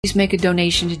Please make a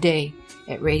donation today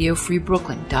at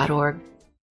radiofreebrooklyn.org.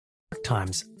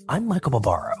 Times, I'm Michael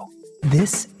Barbaro.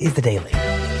 This is The Daily.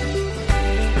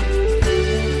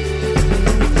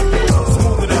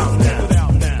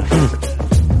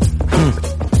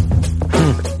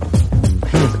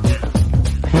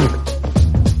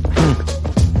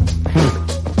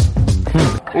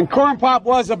 And Corn Pop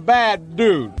was a bad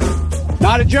dude.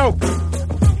 Not a joke.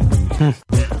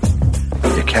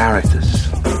 Your characters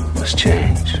must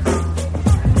change.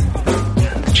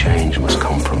 And the change must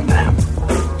come from them.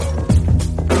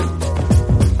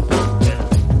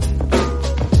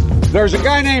 There's a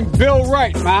guy named Bill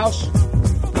Wright, Mouse.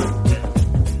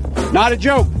 Not a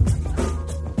joke.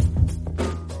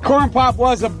 Corn Pop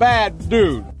was a bad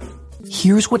dude.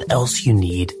 Here's what else you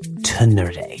need to know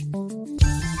today.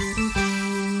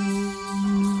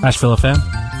 Nashville FM.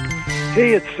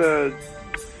 Hey, it's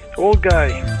old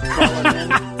guy calling in.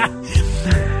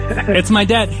 It's my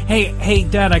dad. Hey,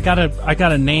 Dad, I got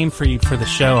a name for you for the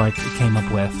show I came up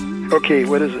with. Okay,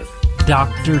 what is it?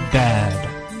 Dr. Dad.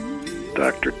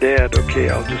 Dr. Dad. Okay,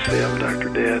 I'll just say I'm Dr.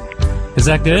 Dad. Is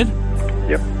that good?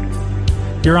 Yep.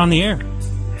 You're on the air.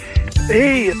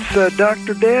 Hey, it's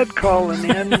Dr. Dad calling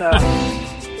in.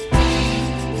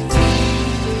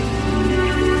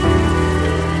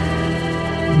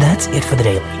 That's it for The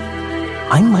Daily.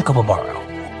 I'm Michael Barbaro.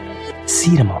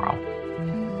 See you tomorrow.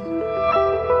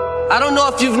 I don't know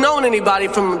if you've known anybody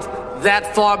from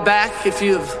that far back, if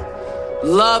you've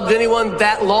loved anyone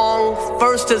that long,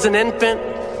 first as an infant,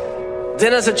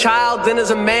 then as a child, then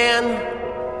as a man.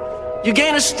 You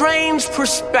gain a strange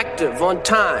perspective on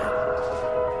time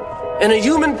and a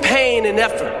human pain and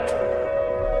effort.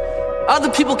 Other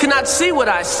people cannot see what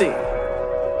I see.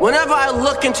 Whenever I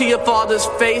look into your father's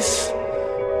face,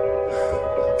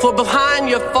 for behind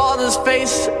your father's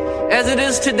face, as it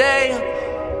is today,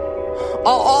 are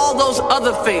all those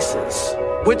other faces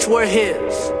which were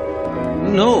his.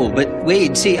 No, but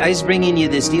Wade, see, I was bringing you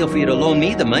this deal for you to loan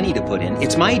me the money to put in.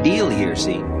 It's my deal here,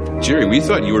 see. Jerry, we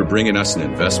thought you were bringing us an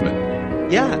investment.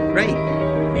 Yeah, right.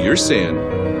 You're saying,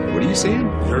 what are you saying?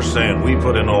 You're saying we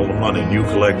put in all the money and you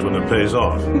collect when it pays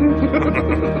off.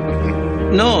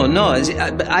 No,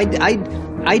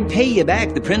 I'd pay you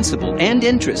back the principal and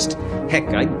interest.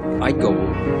 Heck, I'd go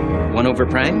 1 over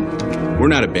prime. We're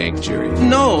not a bank, Jerry.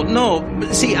 No.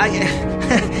 See,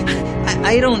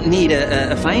 I don't need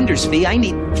a finder's fee. I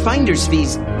need finder's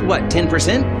fees,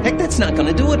 10%? Heck, that's not going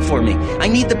to do it for me. I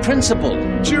need the principal.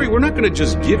 Jerry, we're not going to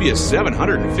just give you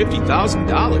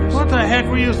 $750,000. What the heck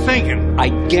were you thinking? I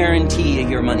guarantee you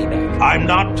your money back. I'm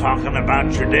not talking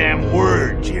about your damn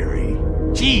word, Jerry.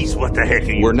 Jeez, what the heck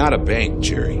are you... We're not a bank,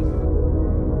 Jerry.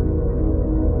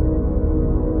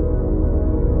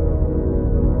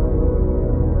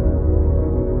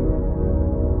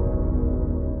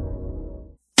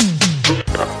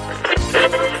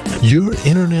 Your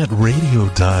internet radio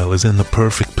dial is in the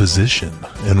perfect position,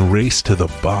 and Race to the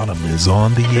Bottom is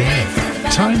on the air.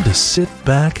 Time to sit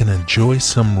back and enjoy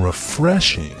some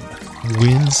refreshing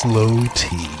Winslow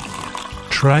tea.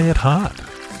 Try it hot,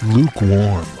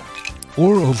 lukewarm,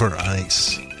 or over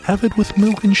ice. Have it with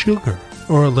milk and sugar,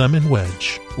 or a lemon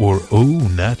wedge, or au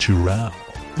naturel.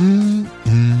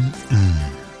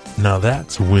 Now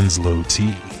that's Winslow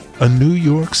tea. A New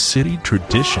York City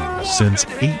tradition since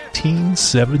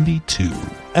 1872.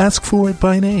 Ask for it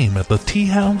by name at the tea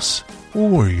house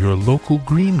or your local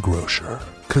greengrocer,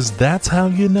 'cause that's how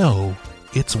you know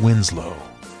it's Winslow.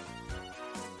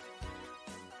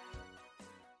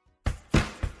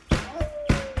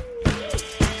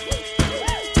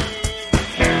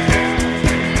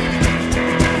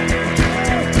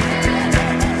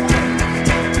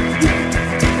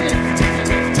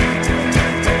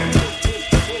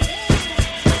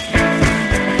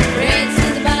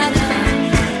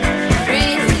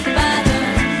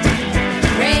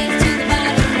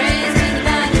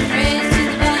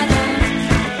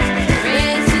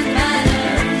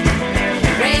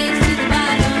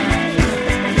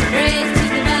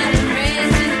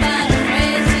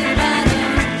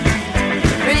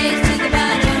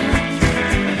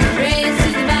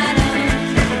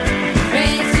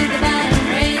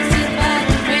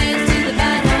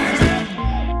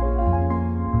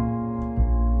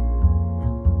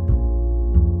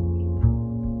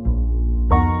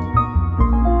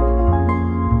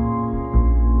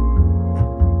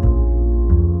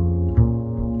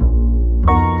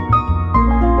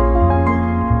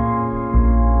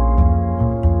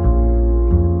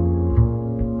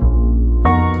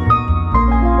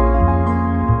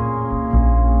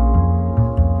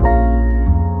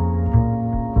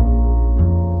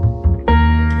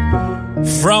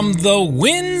 from the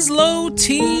Winslow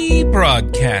Tea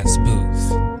broadcast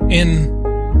booth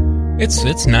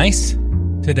it's nice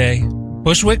today,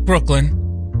 Bushwick,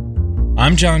 Brooklyn.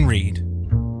 I'm John Reed.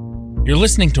 You're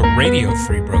listening to Radio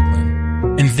Free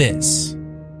Brooklyn, and this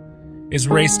is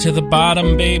Race to the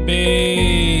Bottom,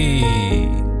 baby.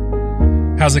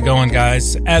 How's it going,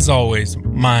 guys? As always,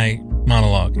 my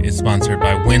monologue is sponsored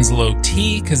by Winslow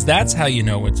Tea, because that's how you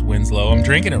know it's Winslow. I'm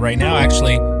drinking it right now,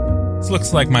 actually. This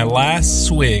looks like my last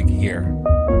swig here.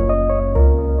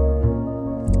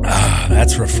 Ah,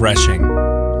 that's refreshing.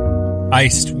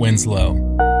 Iced Winslow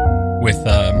with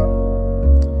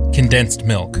condensed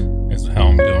milk is how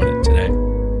I'm doing it today.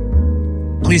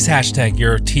 Please hashtag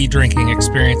your tea drinking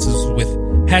experiences with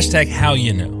hashtag how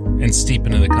you know and steep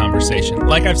into the conversation.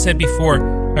 Like I've said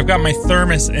before, I've got my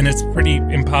thermos and it's pretty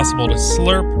impossible to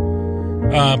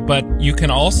slurp. But you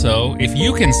can also, if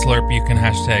you can slurp, you can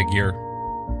hashtag your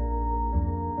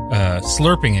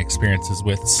slurping experiences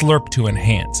with slurp to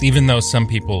enhance, even though some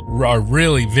people are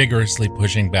really vigorously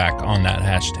pushing back on that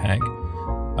hashtag.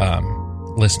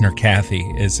 Listener Kathy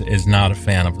is not a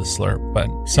fan of the slurp, but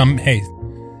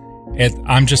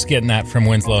I'm just getting that from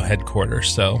Winslow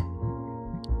headquarters, so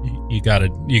you gotta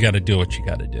do what you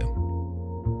gotta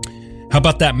do. How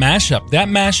about that mashup? That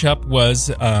mashup was,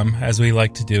 as we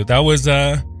like to do, that was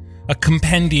a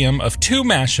compendium of two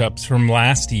mashups from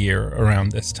last year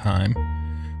around this time.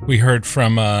 We heard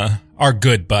from our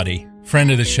good buddy,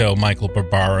 friend of the show, Michael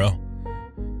Barbaro,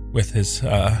 with his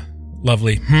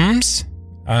lovely hums.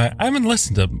 I haven't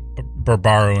listened to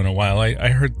Barbaro in a while. I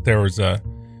heard there was a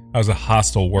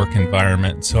hostile work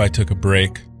environment, so I took a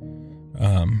break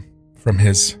from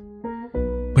his.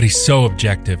 But he's so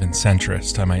objective and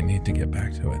centrist, I might need to get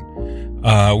back to it.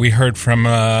 We heard from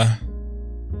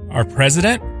our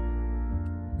president,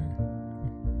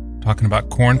 talking about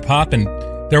corn pop, and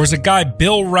there was a guy,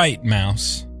 Bill Wright,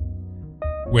 Mouse,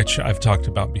 which I've talked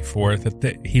about before.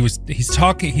 That he's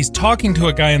talking to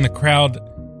a guy in the crowd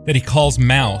that he calls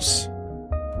Mouse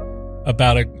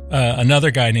about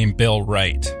another guy named Bill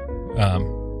Wright,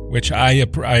 which I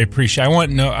appreciate. I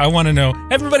want to know.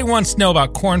 Everybody wants to know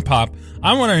about corn pop.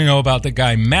 I want to know about the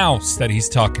guy Mouse that he's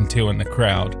talking to in the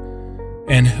crowd,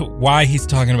 and why he's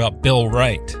talking about Bill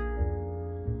Wright.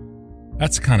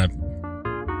 That's kind of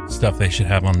stuff they should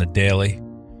have on the daily.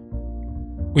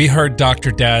 We heard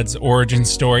Dr. Dad's origin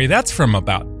story. That's from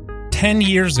about 10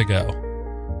 years ago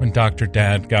when Dr.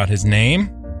 Dad got his name.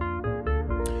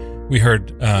 We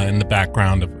heard in the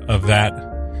background of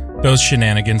those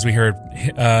shenanigans, we heard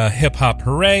Hip Hop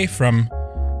Hooray from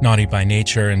Naughty by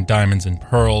Nature and Diamonds and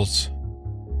Pearls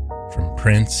from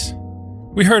Prince.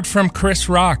 We heard from Chris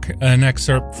Rock an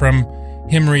excerpt from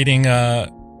him reading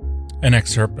an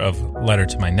excerpt of Letter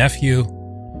to My Nephew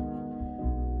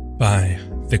by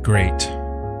the great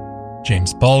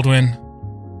James Baldwin.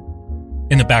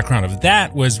 In the background of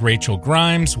that was Rachel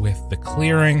Grimes with The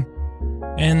Clearing.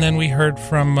 And then we heard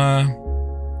from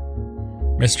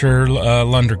Mr.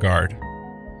 Lundergaard.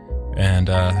 And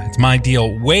it's My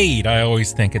Deal Wade. I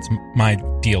always think it's My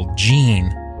Deal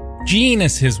Jean. Jean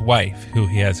is his wife, who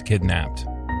he has kidnapped.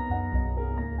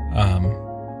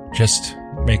 Just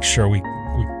make sure we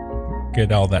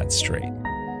get all that straight.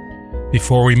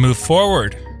 Before we move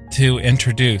forward to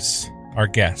introduce our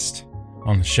guest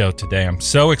on the show today, I'm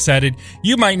so excited.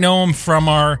 You might know him from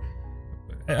our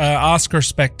Oscar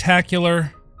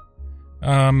Spectacular,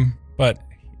 but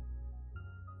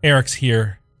Eric's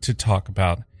here to talk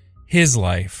about his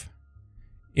life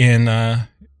in the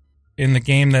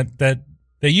game that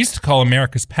they used to call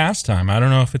America's Pastime. I don't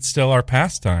know if it's still our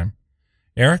pastime.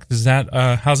 Eric, does that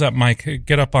how's that mic?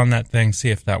 Get up on that thing,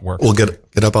 see if that works. We'll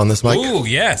get up on this mic. Ooh,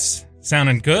 yes,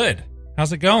 sounding good.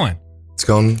 How's it going?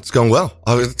 It's going well.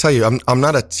 I'll tell you, I'm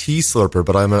not a tea slurper,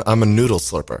 but I'm a noodle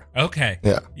slurper. Okay.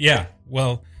 Yeah.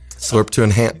 Well, slurp to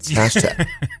enhance. Hashtag.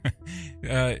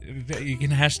 You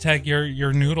can hashtag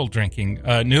your noodle drinking,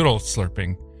 noodle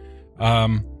slurping.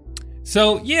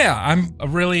 So yeah, I'm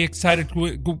really excited.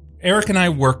 Eric and I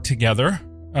work together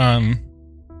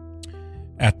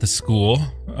at the school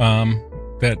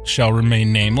that shall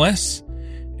remain nameless,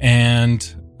 and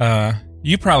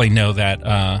you probably know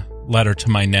that Letter to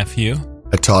My Nephew.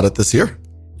 I taught it this year.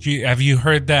 Have you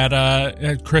heard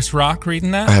that Chris Rock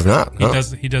reading that? I have not. No.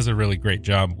 He does a really great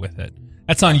job with it.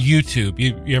 That's on YouTube.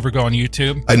 You ever go on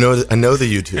YouTube? I know the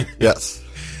YouTube. Yes.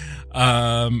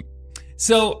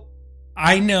 So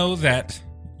I know that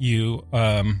you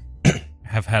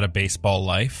have had a baseball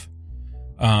life,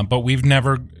 but we've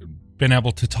never been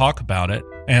able to talk about it,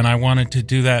 and I wanted to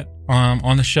do that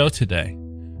on the show today.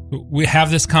 We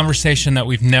have this conversation that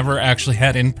we've never actually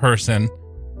had in person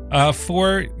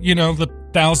for, the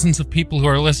thousands of people who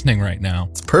are listening right now.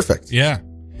 It's perfect. Yeah.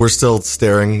 We're still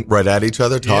staring right at each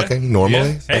other, talking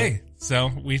normally. Yeah. Hey, so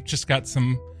we've just got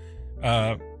some,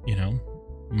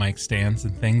 mic stands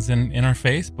and things in our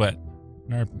face, but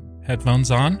our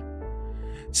headphones on.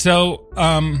 So,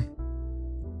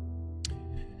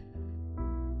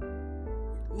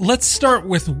 let's start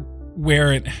with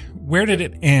where did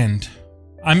it end?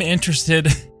 I'm interested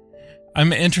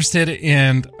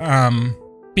in,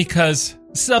 because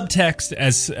subtext,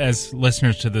 as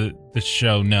listeners to the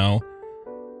show know,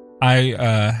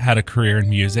 I had a career in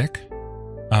music.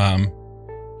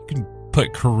 You can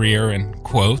put career in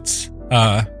quotes.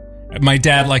 My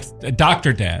dad likes,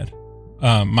 Dr. Dad,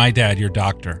 my dad, your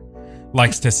doctor,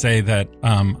 likes to say that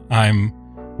I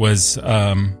was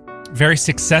very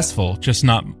successful, just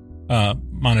not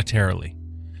monetarily.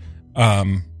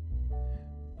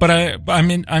 But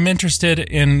I'm interested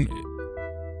in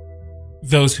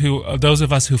those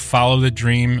of us who follow the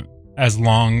dream as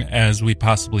long as we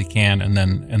possibly can, and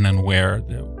then where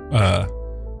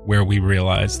we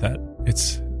realize that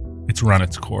it's run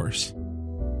its course.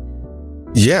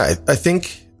 Yeah, I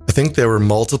think there were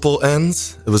multiple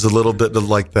ends. It was a little bit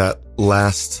like that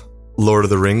last Lord of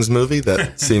the Rings movie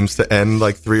that seems to end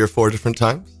like 3 or 4 different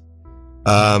times.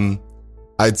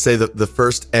 I'd say that the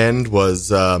first end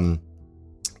was I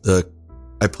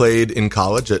played in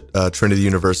college at Trinity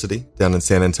University down in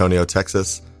San Antonio,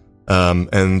 Texas.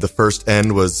 And the first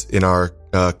end was in our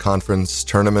conference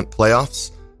tournament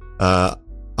playoffs.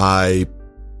 I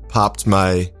popped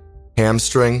my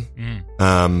hamstring,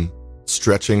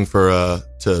 stretching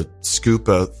to scoop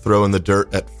a throw in the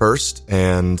dirt at first,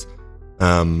 and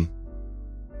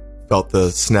felt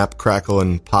the snap, crackle,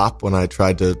 and pop when I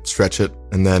tried to stretch it.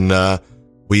 And then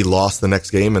we lost the next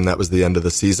game, and that was the end of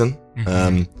the season.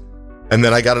 And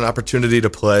then I got an opportunity to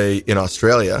play in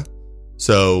Australia.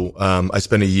 So I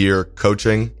spent a year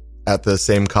coaching at the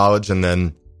same college, and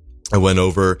then I went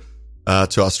over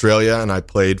to Australia, and I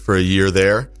played for a year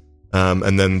there.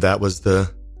 And then that was the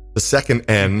second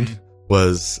end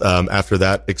was after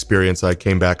that experience, I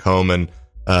came back home and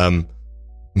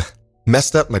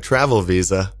messed up my travel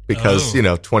visa because,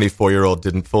 24-year-old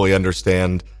didn't fully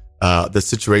understand the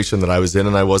situation that I was in,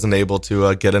 and I wasn't able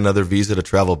to get another visa to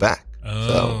travel back.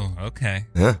 Okay.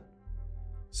 Yeah.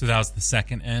 So that was the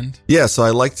second end? Yeah, so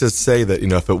I like to say that,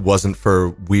 if it wasn't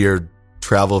for weird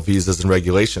travel visas and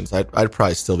regulations, I'd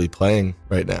probably still be playing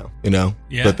right now,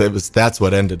 Yeah. But that's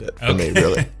what ended it for me,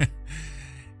 really.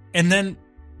 And then,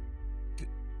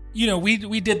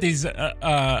 we did these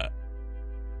under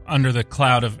the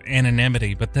cloud of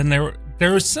anonymity, but then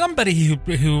there was somebody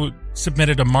who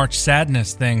submitted a March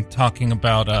Sadness thing talking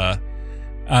about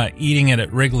eating it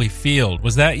at Wrigley Field.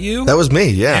 Was that you? That was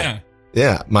me, yeah.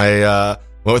 Yeah.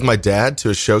 Went with my dad to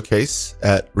a showcase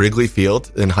at Wrigley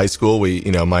Field in high school.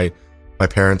 My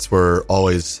parents were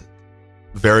always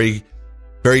very,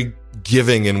 very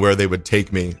giving in where they would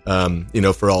take me,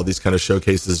 for all these kind of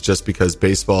showcases, just because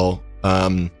baseball,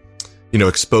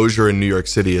 exposure in New York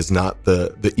City is not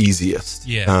the easiest.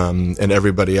 Yeah. And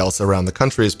everybody else around the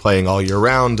country is playing all year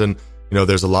round. And,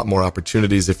 there's a lot more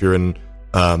opportunities if you're in,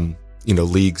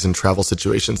 leagues and travel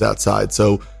situations outside.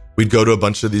 So we'd go to a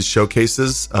bunch of these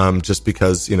showcases, just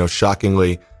because,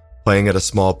 shockingly, playing at a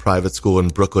small private school in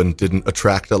Brooklyn didn't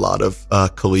attract a lot of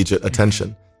collegiate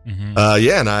attention. Mm-hmm.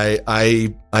 And I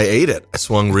ate it. I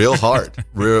swung real hard,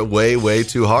 way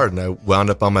too hard, and I wound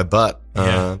up on my butt.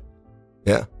 Yeah.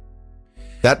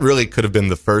 That really could have been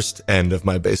the first end of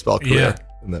my baseball career.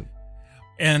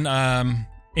 Yeah.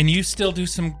 And you still do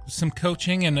some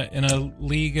coaching in a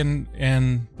league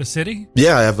in the city?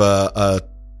 Yeah, I have a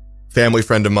family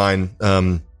friend of mine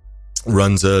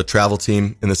runs a travel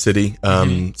team in the city.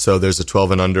 So there's a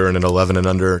 12 and under and an 11 and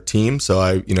under team. So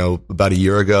I, about a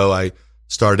year ago, I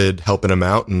started helping him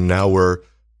out, and now we're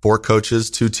 4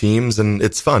 coaches, 2 teams, and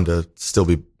it's fun to still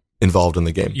be involved in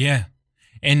the game. Yeah.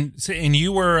 And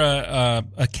you were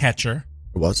a catcher.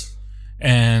 I was.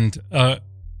 And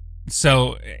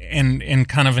so in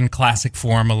kind of in classic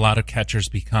form, a lot of catchers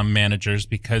become managers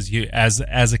because you as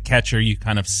a catcher you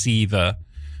kind of see the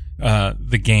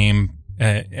game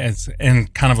as in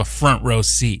kind of a front row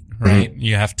seat, right? Mm-hmm.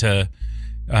 You have to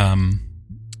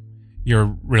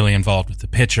you're really involved with the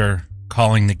pitcher,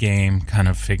 calling the game, kind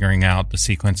of figuring out the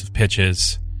sequence of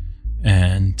pitches,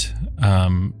 and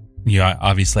you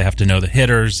obviously have to know the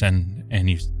hitters and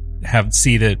you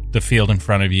see the field in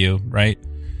front of you, right?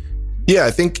 Yeah,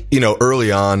 I think,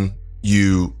 early on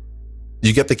you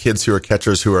get the kids who are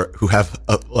catchers who have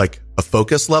a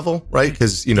focus level, right?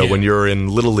 Because, when you're in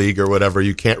Little League or whatever,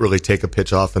 you can't really take a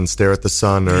pitch off and stare at the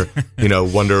sun or,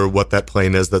 wonder what that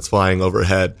plane is that's flying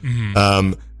overhead.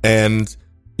 Mm-hmm. And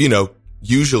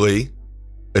usually,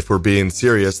 if we're being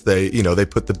serious, they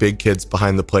put the big kids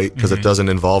behind the plate because it doesn't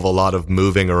involve a lot of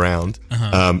moving around,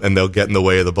 and they'll get in the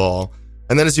way of the ball.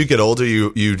 And then as you get older,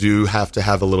 you do have to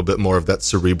have a little bit more of that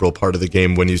cerebral part of the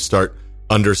game when you start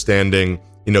understanding,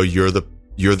 you're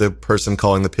the person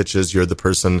calling the pitches, you're the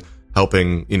person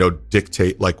helping,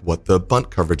 dictate like what the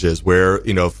bunt coverage is, where,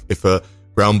 if a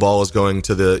ground ball is going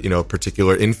to the,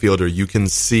 particular infielder, you can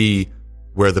see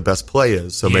where the best play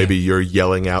is. So maybe you're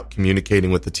yelling out,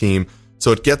 communicating with the team.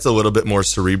 So it gets a little bit more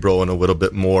cerebral and a little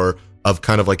bit more of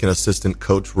kind of like an assistant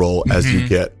coach role as you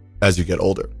get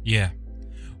older. Yeah.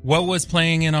 What was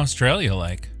playing in Australia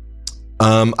like?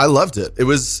 I loved it. It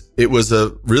was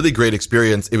a really great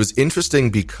experience. It was interesting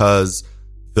because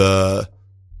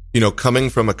coming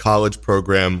from a college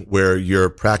program where you're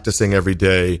practicing every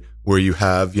day, where you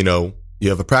have, you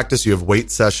have a practice, you have weight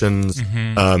sessions.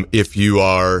 If you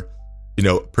are,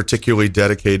 particularly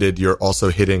dedicated, you're also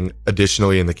hitting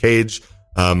additionally in the cage.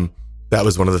 That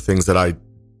was one of the things that I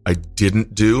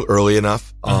didn't do early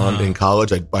enough in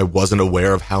college. I wasn't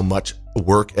aware of how much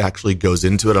work actually goes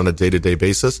into it on a day-to-day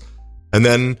basis. And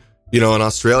then, in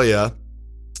Australia,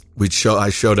 I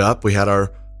showed up, we had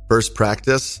our first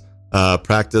practice.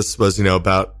 Practice was,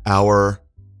 about hour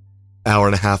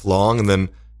and a half long. And then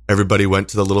everybody went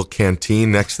to the little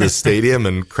canteen next to the stadium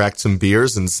and cracked some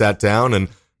beers and sat down, and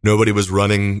nobody was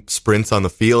running sprints on the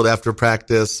field after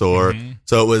practice so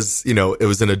it was, it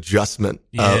was an adjustment,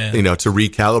 to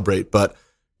recalibrate, but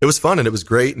it was fun and it was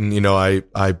great. And,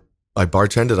 I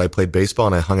bartended, I played baseball,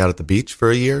 and I hung out at the beach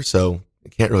for a year. So I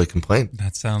can't really complain.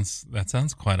 That sounds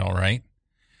quite all right.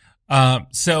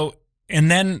 So,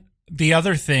 and then the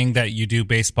other thing that you do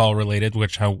baseball related,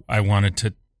 which I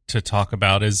wanted to talk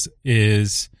about is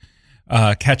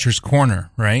Catcher's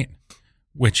Corner, right?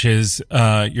 Which is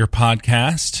your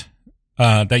podcast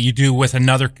that you do with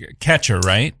another catcher,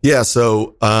 right? Yeah.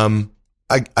 So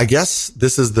I guess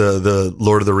this is the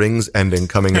Lord of the Rings ending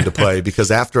coming into play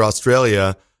because after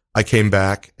Australia, I came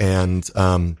back and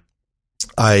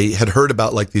I had heard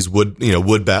about like these wood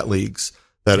bat leagues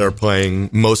that are playing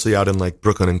mostly out in like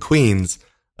Brooklyn and Queens.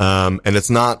 And it's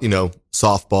not,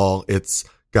 softball. It's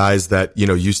guys that,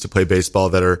 used to play baseball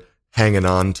that are hanging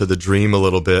on to the dream a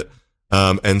little bit.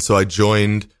 And so I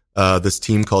joined this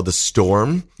team called the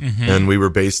Storm, and we were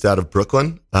based out of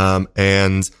Brooklyn.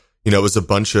 And, it was a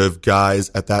bunch of guys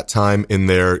at that time in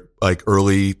their like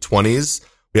early 20s.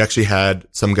 We actually had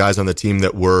some guys on the team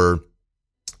that were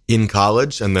in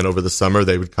college, and then over the summer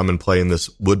they would come and play in this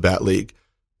wood bat league.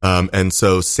 And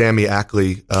so Sammy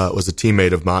Ackley was a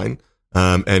teammate of mine,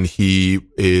 and he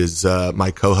is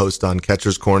my co-host on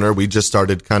Catcher's Corner. We just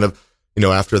started kind of,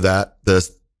 after that,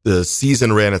 the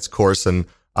season ran its course, and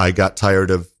I got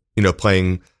tired of,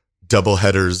 playing double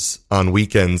headers on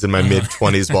weekends in my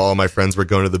mid-20s while all my friends were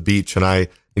going to the beach, and I,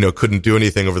 couldn't do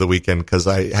anything over the weekend because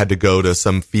I had to go to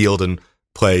some field and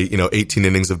play, 18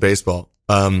 innings of baseball.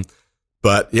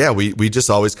 But yeah, we just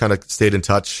always kind of stayed in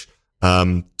touch,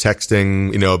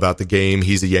 texting, about the game.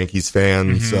 He's a Yankees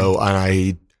fan, so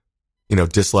I,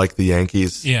 dislike the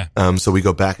Yankees. Yeah. So we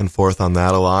go back and forth on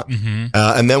that a lot.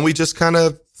 And then we just kind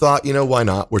of thought, why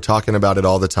not? We're talking about it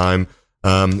all the time.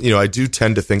 I do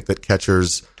tend to think that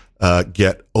catchers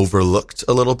get overlooked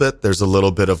a little bit. There's a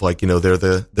little bit of like, they're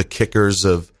the kickers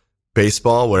of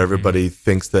baseball, where everybody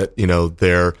thinks that,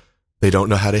 they don't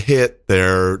know how to hit.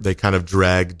 They kind of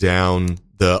drag down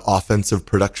the offensive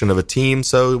production of a team.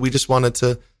 So we just wanted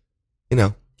to,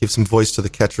 give some voice to the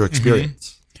catcher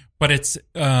experience. But it's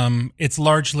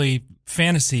largely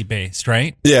fantasy based,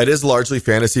 right? Yeah, it is largely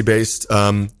fantasy based.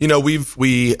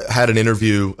 We had an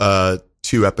interview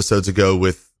 2 episodes ago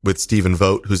with Stephen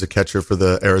Vogt, who's a catcher for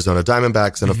the Arizona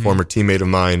Diamondbacks and a former teammate of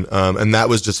mine. And that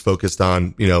was just focused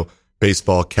on,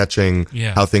 baseball catching,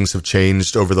 how things have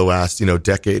changed over the last,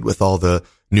 decade with all the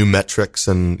new metrics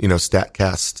and,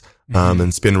 StatCast,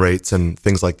 and spin rates and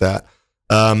things like that.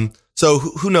 So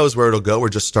who knows where it'll go? We're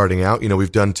just starting out.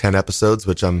 We've done 10 episodes,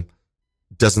 which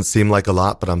doesn't seem like a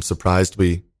lot, but I'm surprised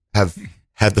we have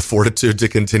had the fortitude to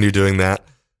continue doing that.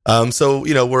 So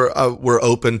we're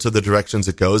open to the directions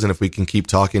it goes, and if we can keep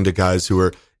talking to guys who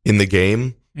are in the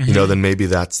game, then maybe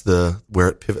that's where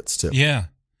it pivots to. Yeah.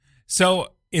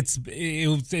 So it's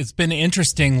been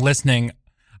interesting listening.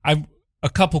 I've a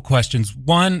couple questions.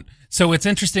 One, so it's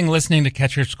interesting listening to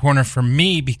Catcher's Corner for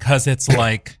me because it's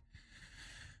like,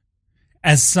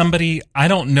 as somebody, I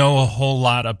don't know a whole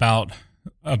lot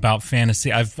about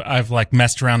fantasy. I've like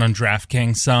messed around on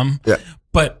DraftKings some,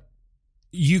 but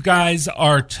you guys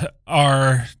are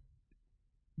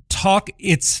talk.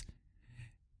 It's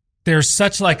there's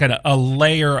such like a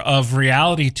layer of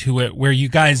reality to it where you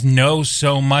guys know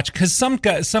so much, because some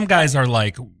guys are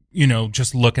like, you know,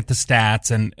 just look at the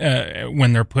stats and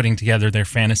when they're putting together their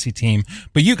fantasy team,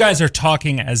 but you guys are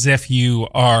talking as if you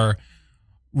are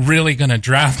really going to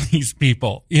draft these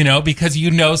people, you know, because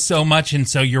you know so much, and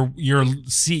so you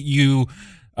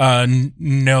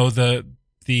know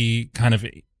the kind of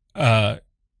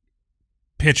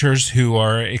pitchers who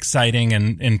are exciting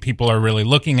and people are really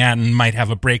looking at and might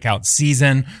have a breakout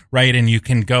season, right? And you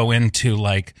can go into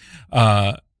like,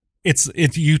 it's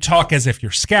you talk as if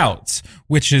you're scouts,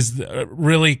 which is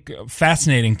really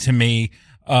fascinating to me,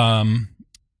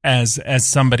 as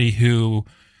somebody who,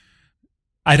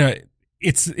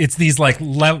 it's these like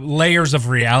layers of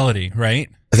reality,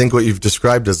 right? I think what you've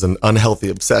described as an unhealthy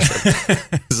obsession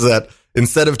is that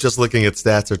instead of just looking at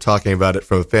stats or talking about it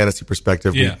from a fantasy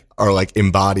perspective, we are like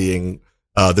embodying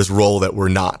this role that we're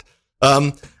not.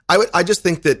 I just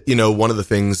think that, you know, one of the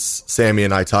things Sammy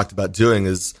and I talked about doing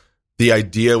is the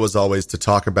idea was always to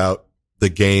talk about the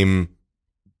game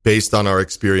based on our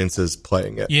experiences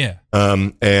playing it. Yeah.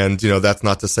 And, you know, that's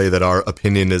not to say that our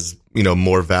opinion is, you know,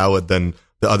 more valid than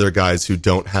the other guys who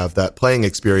don't have that playing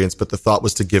experience, but the thought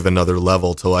was to give another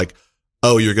level to like,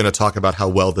 oh, you're going to talk about how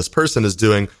well this person is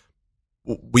doing.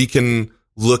 We can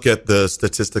look at the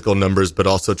statistical numbers, but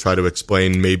also try to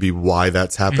explain maybe why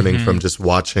that's happening from just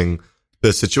watching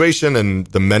the situation and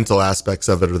the mental aspects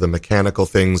of it, or the mechanical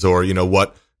things, or, you know,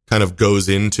 what kind of goes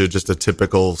into just a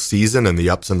typical season and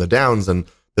the ups and the downs and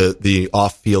the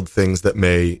off-field things that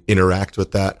may interact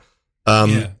with that.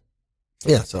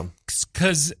 So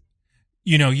because,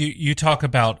 you know, you talk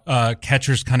about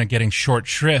catchers kind of getting short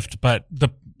shrift, but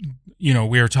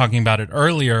we were talking about it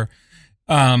earlier.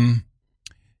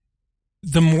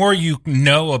 The more you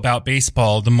know about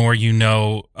baseball, the more you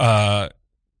know,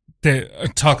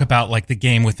 talk about like the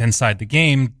game with inside the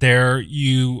game. There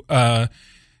you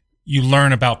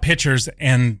learn about pitchers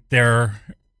and their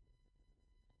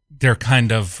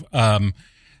kind of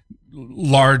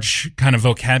large kind of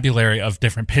vocabulary of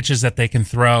different pitches that they can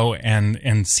throw and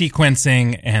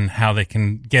sequencing and how they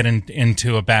can get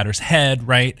into a batter's head,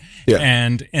 right? Yeah.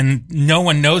 And no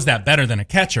one knows that better than a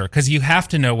catcher, because you have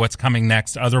to know what's coming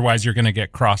next, otherwise you're going to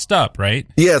get crossed up, right?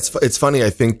 Yeah, it's funny. I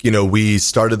think, you know, we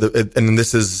started and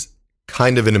this is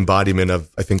kind of an embodiment of,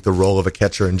 I think, the role of a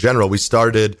catcher in general. We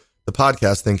started the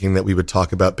podcast thinking that we would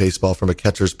talk about baseball from a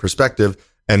catcher's perspective,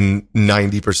 and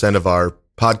 90% of our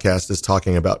podcast is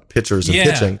talking about pitchers and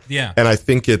pitching. Yeah. And I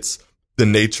think it's the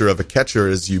nature of a catcher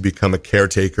is you become a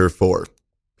caretaker for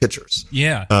pitchers.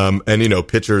 Yeah. And, you know,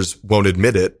 pitchers won't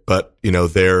admit it, but, you know,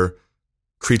 they're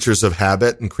creatures of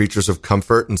habit and creatures of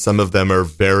comfort. And some of them are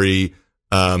very,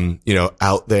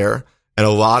 out there. And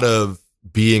a lot of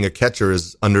being a catcher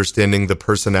is understanding the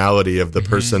personality of the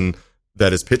person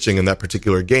that is pitching in that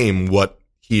particular game, what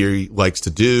he likes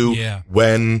to do,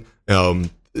 when,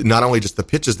 not only just the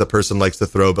pitches the person likes to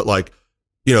throw, but like,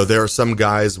 you know, there are some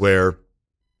guys where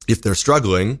if they're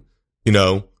struggling, you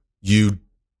know, you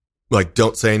like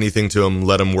don't say anything to them,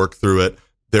 let them work through it.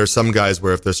 There are some guys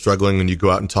where if they're struggling and you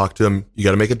go out and talk to them, you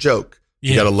got to make a joke.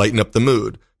 You got to lighten up the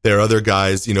mood. There are other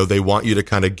guys, you know, they want you to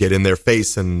kind of get in their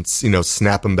face and, you know,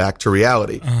 snap them back to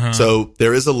reality. So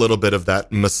there is a little bit of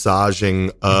that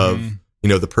massaging of, you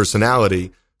know, the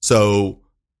personality. So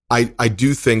I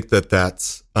do think that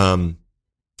that's,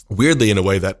 weirdly in a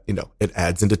way that, you know, it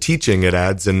adds into teaching, it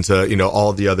adds into, you know,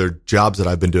 all the other jobs that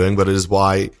I've been doing, but it is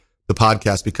why the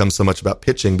podcast becomes so much about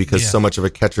pitching, because so much of a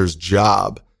catcher's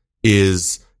job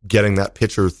is getting that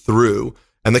pitcher through.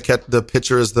 And the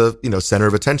pitcher is the, you know, center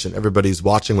of attention. Everybody's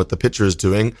watching what the pitcher is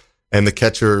doing, and the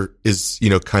catcher is, you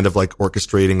know, kind of like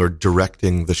orchestrating or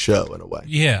directing the show in a way.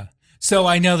 Yeah. So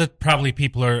I know that probably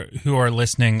people who are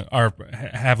listening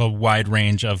have a wide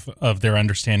range of their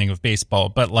understanding of baseball,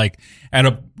 but like at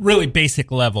a really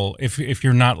basic level, if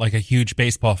you're not like a huge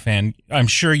baseball fan, I'm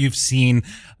sure you've seen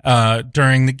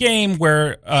during the game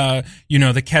where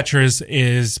the catcher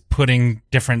is putting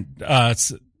different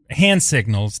hand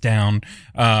signals down,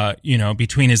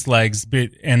 between his legs,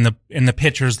 and the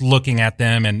pitcher's looking at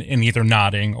them and either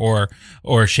nodding or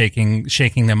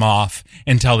shaking them off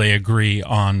until they agree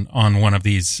on one of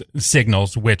these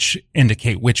signals, which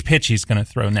indicate which pitch he's going to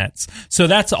throw next. So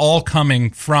that's all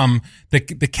coming from the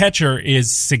catcher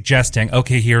is suggesting,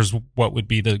 okay, here's what would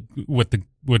be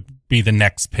the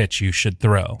next pitch you should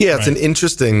throw. Yeah, it's an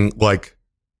interesting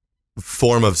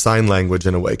form of sign language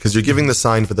in a way, because you're giving the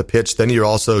sign for the pitch, then you're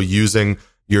also using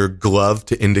your glove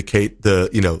to indicate the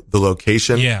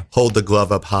location. Yeah. Hold the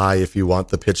glove up high if you want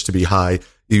the pitch to be high.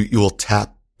 You will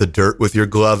tap the dirt with your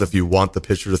glove if you want the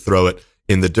pitcher to throw it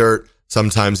in the dirt.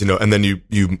 Sometimes, and then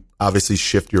you obviously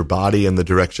shift your body in the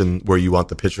direction where you want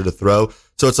the pitcher to throw.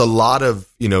 So it's a lot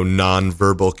of,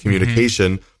 nonverbal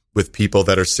communication with people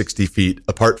that are 60 feet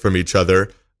apart from each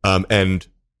other. And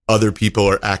other people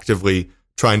are actively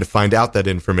trying to find out that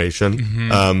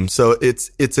information. So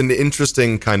it's an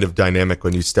interesting kind of dynamic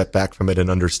when you step back from it and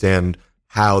understand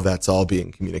how that's all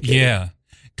being communicated. Yeah.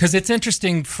 Because it's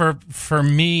interesting for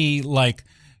me, like,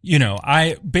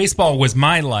 baseball was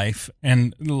my life,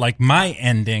 and like my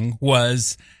ending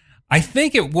was, I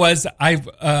think it was, I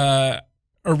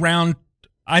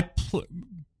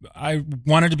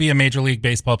wanted to be a Major League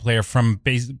Baseball player from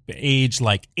age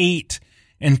like 8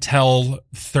 until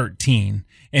 13.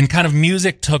 And kind of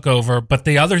music took over. But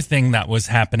the other thing that was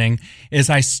happening is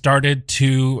I started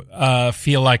to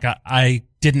feel like I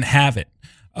didn't have it.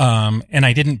 And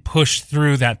I didn't push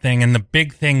through that thing. And the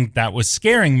big thing that was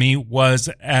scaring me was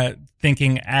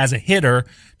thinking as a hitter,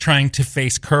 trying to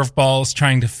face curveballs,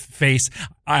 trying to face,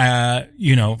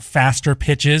 faster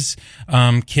pitches.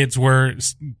 Kids were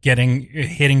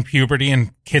hitting puberty,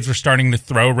 and kids were starting to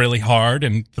throw really hard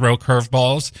and throw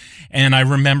curveballs. And I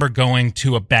remember going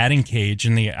to a batting cage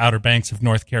in the Outer Banks of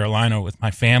North Carolina with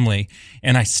my family.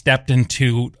 And I stepped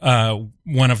into,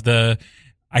 one of the,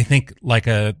 I think like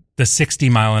the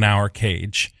 60-mile-an-hour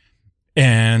cage,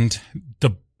 and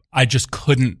I just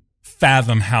couldn't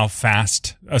fathom how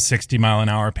fast a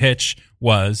 60-mile-an-hour pitch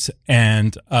was,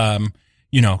 and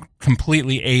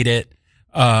completely ate it.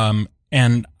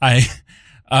 And I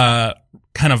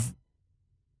kind of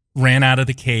ran out of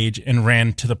the cage and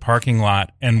ran to the parking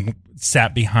lot and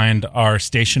sat behind our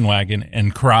station wagon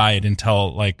and cried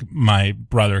until like my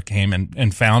brother came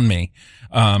and found me.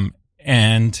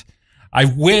 And I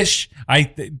wish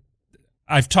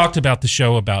I've talked about the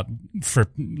show for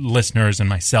listeners and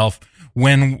myself.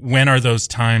 When are those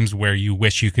times where you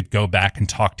wish you could go back and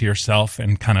talk to yourself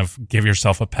and kind of give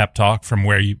yourself a pep talk from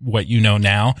what you know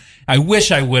now? I wish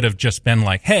I would have just been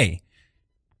like, hey,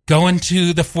 go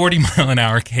into the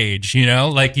 40-mile-an-hour cage,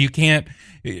 like you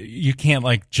can't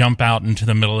like jump out into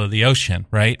the middle of the ocean.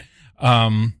 Right.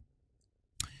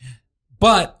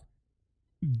 But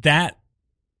that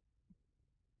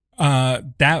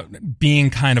being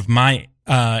kind of my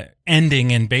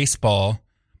ending in baseball,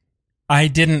 I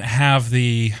didn't have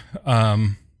the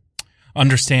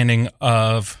understanding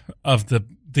of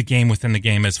the game within the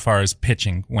game as far as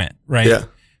pitching went, right? Yeah.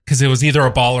 Because it was either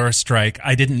a ball or a strike.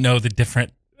 I didn't know the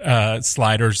different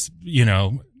sliders,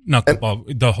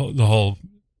 knuckleball, the whole.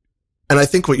 And I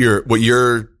think what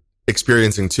you're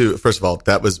experiencing too. First of all,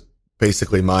 that was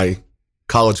basically my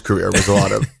college career, was a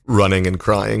lot of running and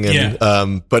crying, and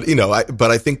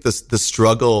but I think the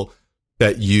struggle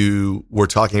that you were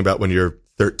talking about when you're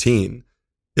 13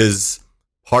 is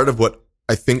part of what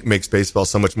I think makes baseball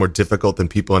so much more difficult than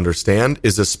people understand.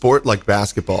 Is a sport like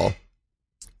basketball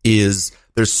there's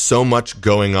so much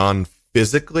going on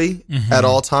physically at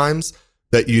all times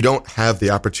that you don't have the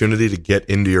opportunity to get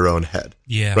into your own head.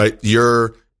 Yeah. Right.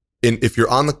 If you're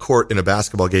on the court in a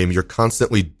basketball game, you're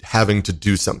constantly having to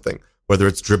do something, whether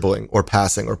it's dribbling or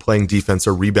passing or playing defense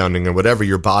or rebounding or whatever.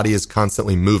 Your body is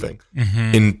constantly moving.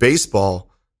 In baseball,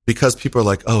 because people are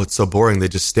like, oh, it's so boring, they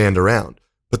just stand around.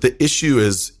 But the issue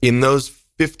is, in those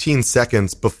 15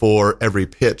 seconds before every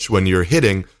pitch, when you're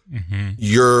hitting,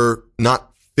 you're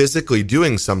not physically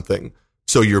doing something.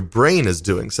 So your brain is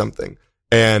doing something.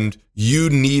 And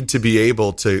you need to be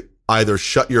able to either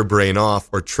shut your brain off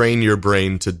or train your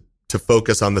brain to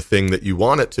focus on the thing that you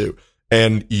want it to.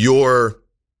 And your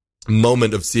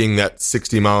moment of seeing that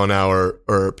 60-mile-an-hour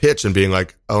or pitch and being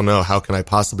like, oh no, how can I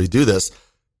possibly do this?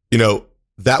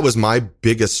 That was my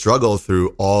biggest struggle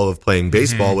through all of playing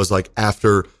baseball, was like,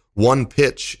 after one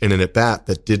pitch in an at-bat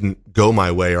that didn't go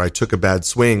my way, or I took a bad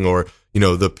swing, or,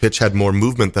 the pitch had more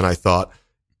movement than I thought,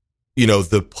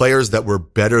 the players that were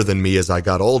better than me as I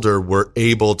got older were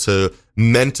able to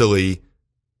mentally,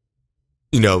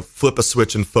 flip a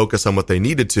switch and focus on what they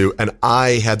needed to. And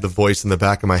I had the voice in the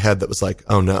back of my head that was like,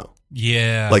 oh no.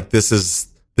 Yeah. Like, this is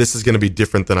going to be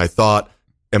different than I thought.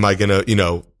 Am I going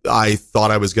to, I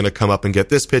thought I was going to come up and get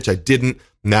this pitch. I didn't.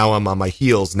 Now I'm on my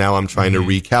heels. Now I'm trying to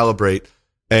recalibrate.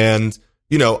 And,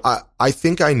 I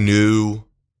think I knew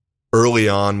early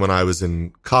on when I was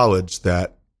in college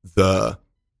that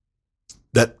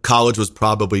college was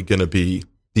probably going to be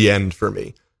the end for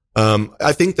me.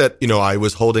 I think that, I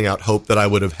was holding out hope that I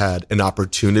would have had an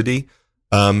opportunity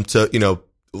to,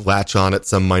 latch on at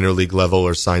some minor league level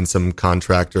or sign some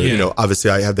contract, or,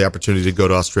 obviously I had the opportunity to go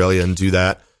to Australia and do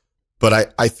that.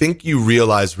 But I think you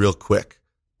realize real quick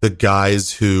the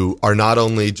guys who are not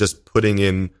only just putting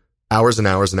in hours and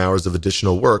hours and hours of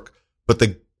additional work, but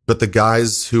the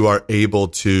guys who are able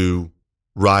to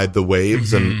ride the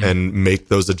waves and make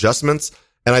those adjustments.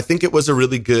 And I think it was a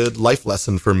really good life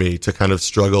lesson for me to kind of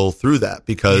struggle through that,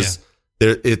 because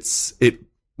it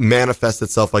manifests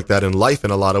itself like that in life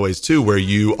in a lot of ways too,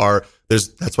 where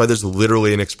that's why there's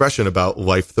literally an expression about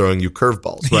life throwing you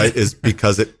curveballs, right? Is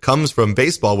because it comes from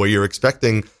baseball, where you're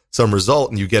expecting some result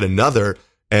and you get another,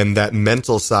 and that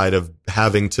mental side of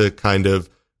having to kind of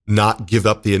not give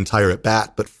up the entire at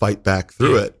bat, but fight back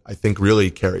through it, I think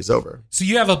really carries over. So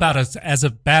you have as a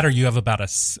batter, you have about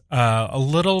a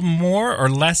little more or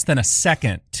less than a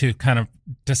second to kind of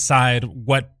decide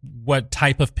what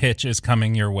type of pitch is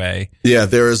coming your way. Yeah,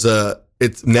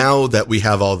 it's now that we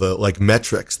have all the like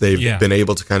metrics, they've been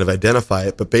able to kind of identify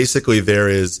it. But basically there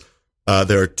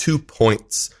are 2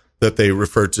 points that they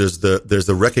refer to as there's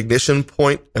a recognition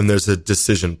point and there's a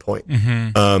decision point.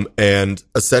 And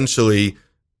essentially,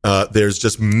 there's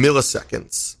just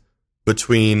milliseconds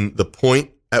between the point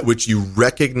at which you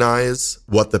recognize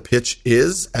what the pitch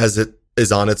is as it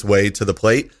is on its way to the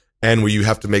plate, and where you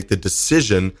have to make the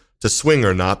decision to swing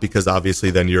or not, because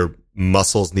obviously then your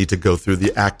muscles need to go through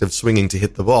the act of swinging to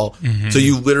hit the ball. So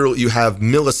you have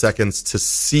milliseconds to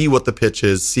see what the pitch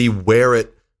is, see where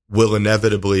it will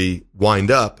inevitably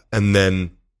wind up, and then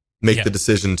make the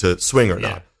decision to swing or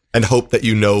not, and hope that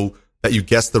that you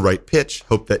guess the right pitch,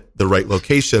 hope that the right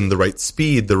location, the right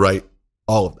speed,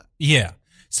 all of that. Yeah.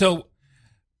 So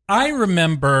I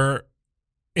remember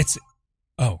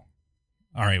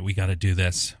all right, we got to do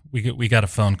this. We got a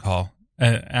phone call,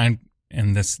 and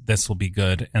this will be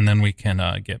good, and then we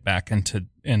can get back into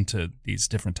these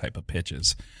different type of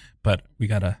pitches. But we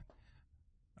got to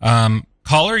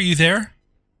caller, are you there?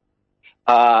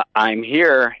 I'm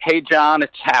here. Hey, John,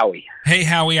 it's Howie. Hey,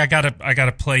 Howie, I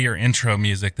gotta play your intro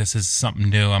music. This is something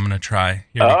new. I'm gonna try.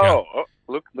 Here we go.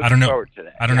 Look forward to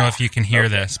that. I don't know if you can hear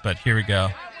this, but here we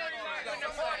go.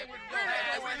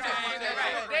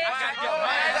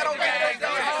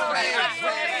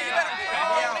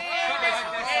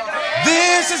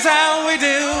 This is how we do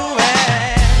it.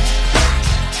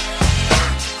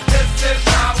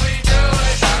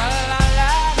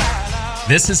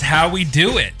 This is how we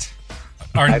do it.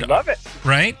 I love it.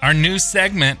 Right? Our new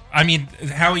segment. I mean,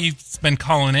 Howie's been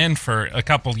calling in for a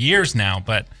couple years now,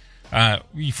 but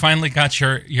you finally got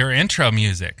your intro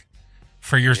music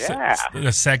for your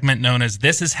the segment known as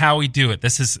 "This is How We Do It."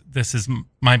 This is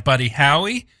my buddy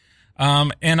Howie,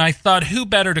 and I thought, who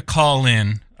better to call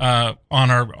in on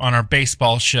our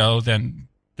baseball show than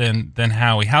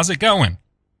Howie? How's it going?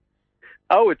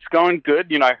 Oh, it's going good.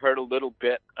 I heard a little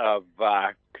bit of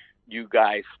you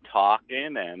guys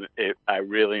talking, and I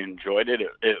really enjoyed it.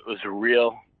 It was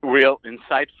real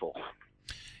insightful.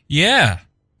 Yeah.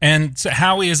 And so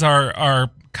Howie is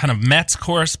our kind of Mets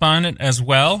correspondent as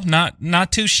well.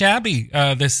 Not too shabby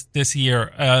this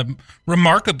year.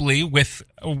 Remarkably, with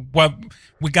what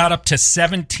we got up to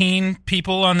 17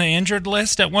 people on the injured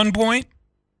list at one point.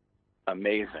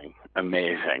 Amazing.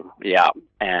 Yeah.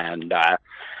 And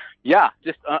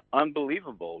just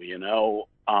unbelievable,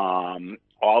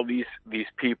 all these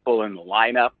people in the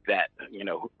lineup that,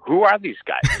 who are these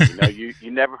guys? You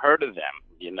never heard of them,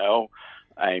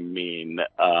 I mean,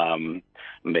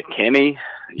 McKinney,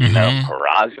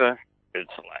 Peraza.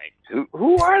 It's like,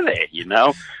 who are they,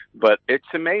 But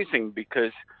it's amazing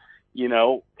because,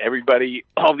 everybody,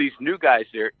 all these new guys,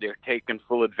 they're taking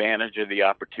full advantage of the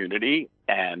opportunity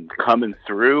and coming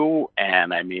through.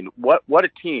 And I mean, what a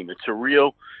team. It's a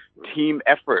real team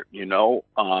effort,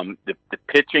 the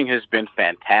pitching has been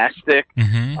fantastic.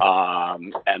 And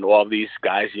all these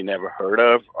guys you never heard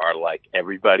of are like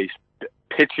everybody's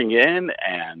pitching in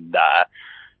and,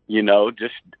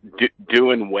 just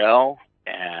doing well.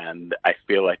 And I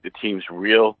feel like the team's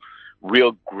real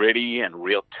gritty and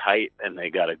real tight, and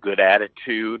they got a good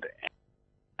attitude.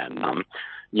 And,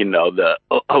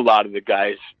 a lot of the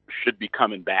guys should be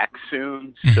coming back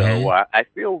soon. So I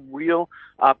feel real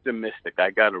optimistic.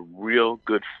 I got a real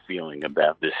good feeling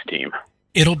about this team.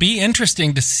 It'll be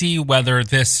interesting to see whether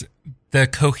the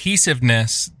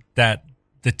cohesiveness that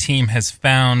the team has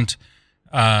found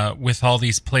with all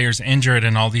these players injured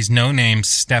and all these no-names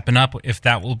stepping up, if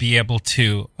that will be able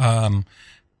to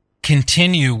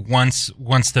continue once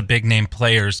the big-name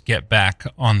players get back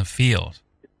on the field.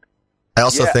 I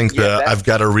also think that I've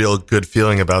got a real good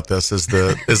feeling about this is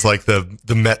like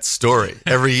the Mets story.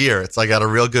 Every year, it's like I got a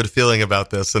real good feeling about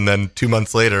this, and then 2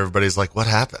 months later, everybody's like, "What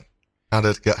happened? How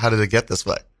did it get this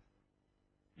way?"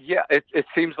 Yeah, it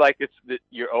seems like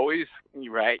you're always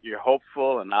right. You're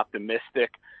hopeful and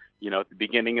optimistic, at the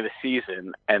beginning of the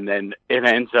season, and then it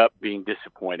ends up being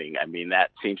disappointing. I mean,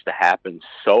 that seems to happen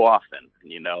so often,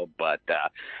 but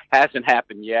hasn't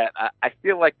happened yet. I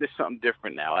feel like there's something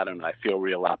different now. I don't know. I feel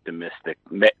real optimistic.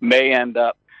 May end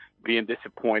up being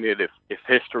disappointed if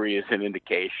history is an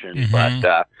indication,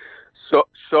 but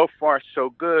so far so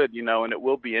good, and it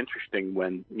will be interesting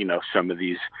when, some of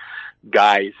these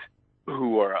guys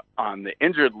who are on the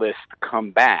injured list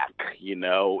come back.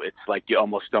 It's like you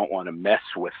almost don't want to mess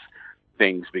with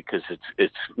things because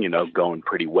it's going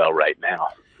pretty well right now.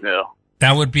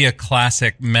 That would be a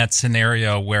classic Mets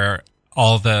scenario where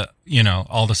all the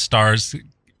stars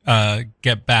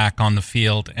get back on the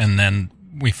field and then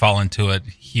we fall into a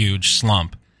huge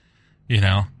slump.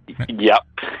 Yep.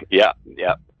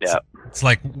 It's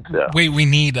like we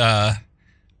need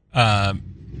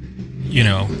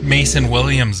Mason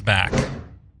Williams back.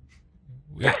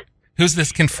 Who's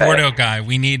this Conforto guy?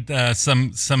 We need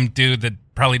some dude that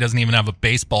probably doesn't even have a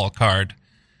baseball card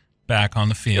back on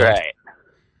the field. Right.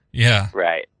 Yeah.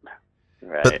 Right.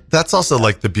 But that's also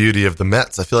like the beauty of the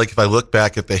Mets. I feel like if I look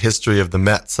back at the history of the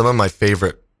Mets, some of my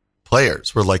favorite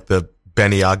players were like the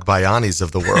Benny Agbayanis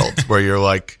of the world, where you're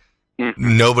like,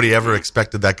 nobody ever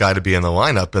expected that guy to be in the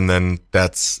lineup, and then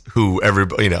that's who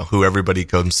everybody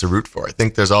comes to root for. I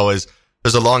think there's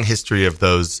a long history of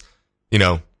those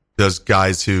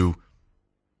guys who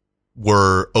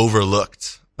were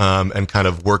overlooked and kind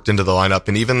of worked into the lineup,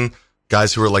 and even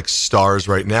guys who are like stars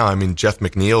right now. I mean, Jeff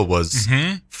McNeil was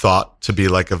thought to be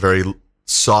like a very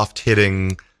soft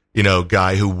hitting,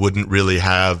 guy who wouldn't really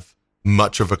have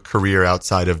much of a career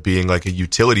outside of being like a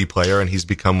utility player, and he's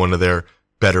become one of their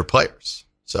better players.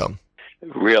 So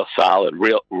real solid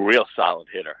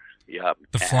hitter. Yep.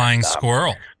 The flying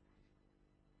squirrel.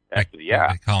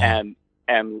 Yeah.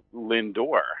 And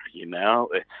Lindor,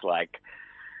 it's like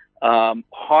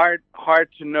hard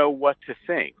to know what to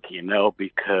think,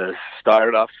 because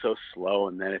started off so slow,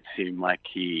 and then it seemed like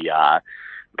he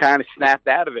kind of snapped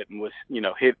out of it and was,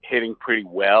 hitting pretty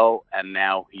well, and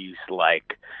now he's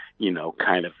like,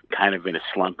 kind of in a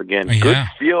slump again. Yeah. Good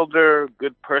fielder,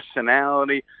 good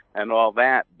personality, and all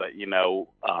that, but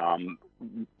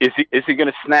is he going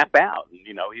to snap out?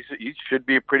 He should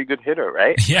be a pretty good hitter,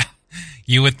 right? Yeah,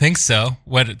 you would think so.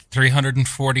 What,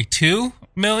 $342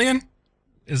 million?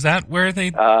 Is that where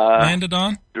they landed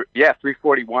on? Yeah,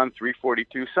 341,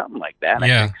 342, something like that.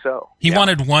 Yeah. I think so. He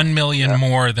wanted $1 million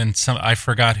more than some. I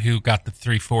forgot who got the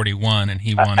 341, and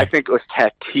he wanted. I think it was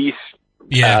Tatis.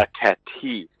 Yeah,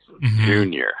 Tatis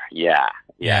Jr.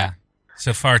 Yeah.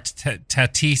 So far,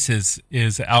 Tatis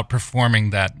is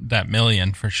outperforming that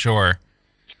million for sure.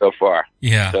 So far.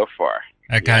 Yeah. So far.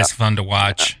 That guy's fun to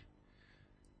watch.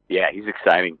 Yeah, he's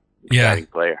exciting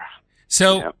player.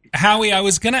 So, Howie, I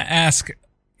was going to ask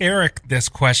Eric this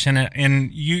question,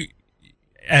 and you,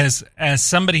 as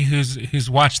somebody who's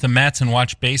watched the Mets and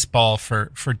watched baseball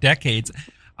for decades,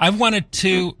 I wanted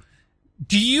to.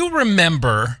 Do you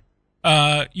remember,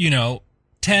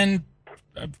 10,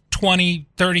 20,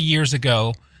 30 years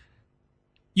ago?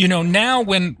 Now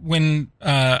when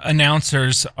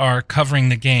announcers are covering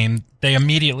the game, they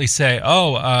immediately say,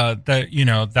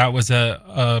 that was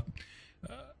a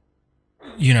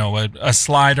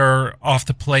slider off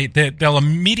the plate. They'll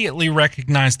immediately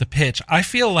recognize the pitch. I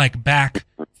feel like back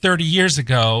 30 years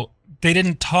ago, they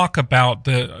didn't talk about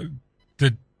the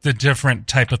different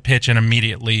type of pitch and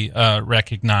immediately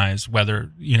recognize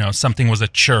whether, something was a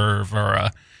curve or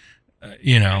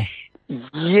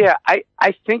Yeah, I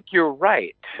think you're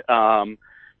right.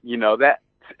 That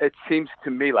it seems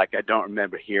to me like I don't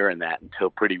remember hearing that until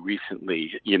pretty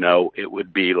recently. It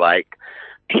would be like,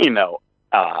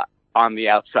 on the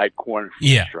outside corner for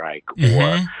a strike,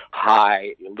 or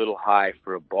high, a little high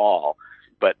for a ball.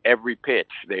 But every pitch,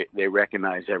 they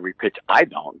recognize every pitch. I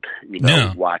don't,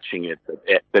 watching it,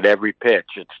 but every pitch,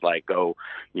 it's like, the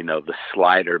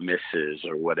slider misses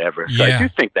or whatever. So I do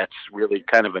think that's really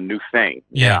kind of a new thing.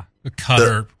 Yeah. The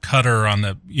cutter on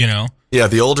the, Yeah,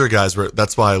 the older guys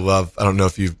that's why I don't know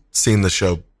if you've seen the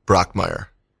show Brockmire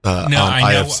on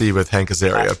IFC with Hank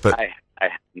Azaria, but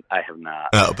I have not.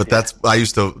 No, but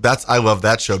I love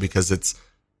that show because it's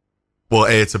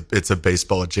a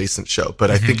baseball adjacent show, but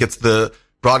I think it's the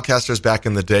broadcasters back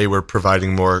in the day were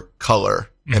providing more color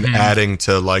and adding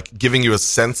to like giving you a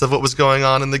sense of what was going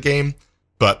on in the game,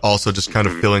 but also just kind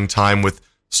of filling time with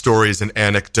stories and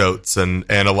anecdotes, and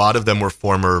a lot of them were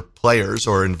former players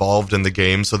or involved in the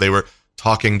game, so they were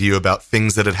talking to you about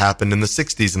things that had happened in the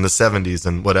 60s and the 70s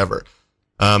and whatever.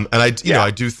 And I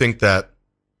do think that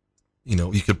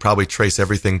you could probably trace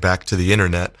everything back to the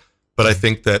internet, but I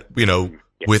think that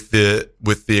with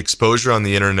the exposure on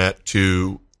the internet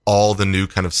to all the new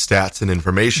kind of stats and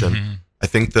information, I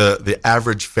think the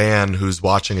average fan who's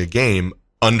watching a game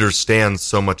understands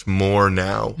so much more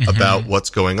now about what's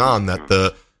going on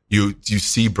that you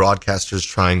see broadcasters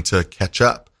trying to catch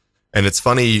up. And it's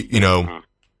funny, you know,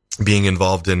 being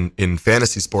involved in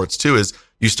fantasy sports too, is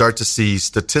you start to see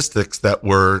statistics that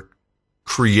were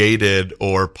created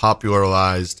or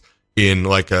popularized in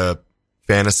like a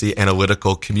fantasy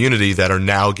analytical community that are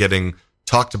now getting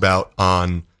talked about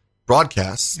on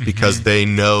broadcasts because they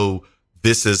know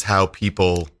this is how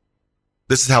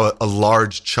a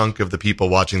large chunk of the people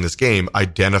watching this game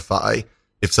identify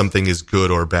if something is good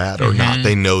or bad or not.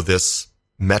 They know this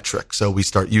metric, so we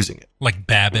start using it. Like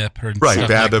BABIP or right,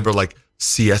 BABIP or like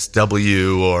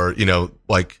CSW or, you know,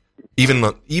 like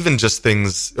even just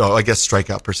things, I guess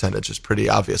strikeout percentage is pretty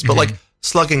obvious, but like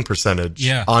slugging percentage,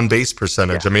 on base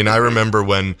percentage. I mean, I remember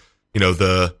when, you know,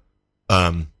 the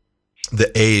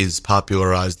A's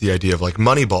popularized the idea of like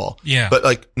Moneyball. But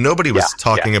like nobody was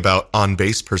talking about on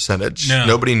base percentage.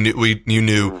 Nobody knew. You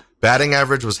knew batting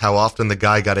average was how often the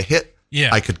guy got a hit.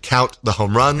 I could count the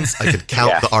home runs. I could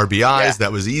count the RBIs.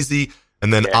 That was easy.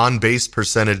 And then on base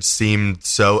percentage seemed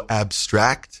so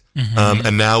abstract.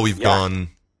 And now we've gone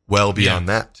well beyond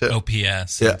that too.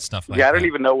 OPS and stuff like that. Yeah, I don't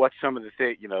even know what some of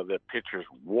the pitchers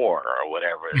wore or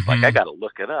whatever. It's like, I got to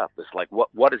look it up. It's like,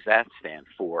 what does that stand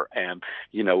for? And,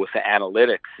 you know, with the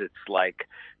analytics, it's like,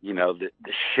 you know, the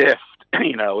shift,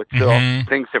 you know, it's all,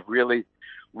 things have really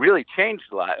changed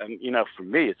a lot. And, you know, for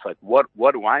me, it's like, what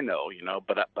do I know? You know,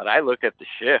 but I look at the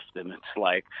shift and it's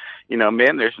like, you know,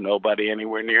 man, there's nobody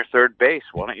anywhere near third base.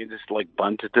 Why don't you just like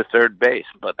bunt it to third base?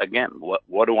 But again,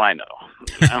 what do I know?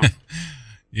 You know?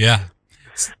 Yeah.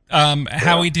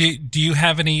 Howie, do you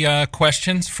have any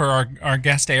questions for our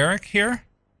guest Eric here?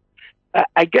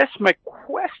 I guess my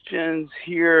questions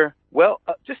here, well,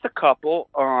 just a couple.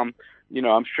 You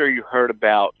know, I'm sure you heard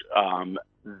about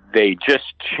they just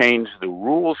changed the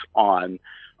rules on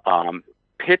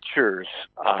pitchers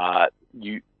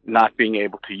you not being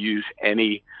able to use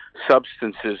any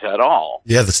substances at all.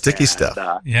 Yeah, the sticky stuff.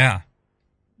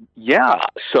 Yeah.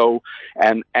 So,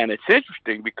 and it's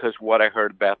interesting because what I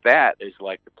heard about that is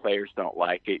like the players don't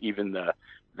like it. Even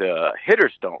the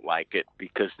hitters don't like it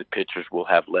because the pitchers will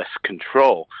have less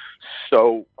control.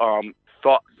 So,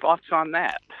 thoughts on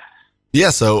that?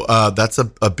 Yeah. So, that's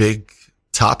a big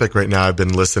topic right now. I've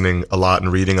been listening a lot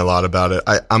and reading a lot about it.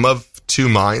 I'm of two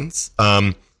minds.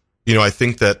 You know, I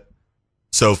think that,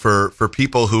 so for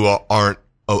people who aren't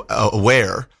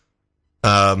aware,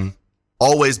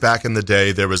 always back in the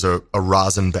day, there was a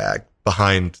rosin bag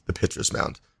behind the pitcher's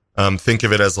mound. Think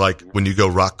of it as like when you go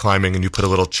rock climbing and you put a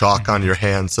little chalk on your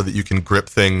hand so that you can grip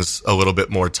things a little bit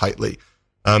more tightly.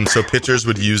 So pitchers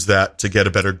would use that to get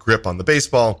a better grip on the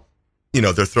baseball. You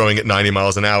know, they're throwing it 90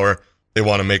 miles an hour. They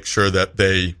want to make sure that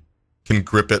they can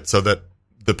grip it so that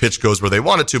the pitch goes where they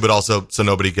want it to, but also so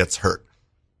nobody gets hurt.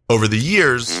 Over the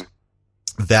years,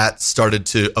 that started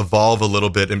to evolve a little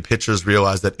bit, and pitchers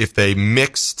realized that if they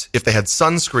had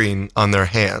sunscreen on their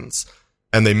hands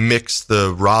and they mixed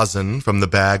the rosin from the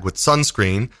bag with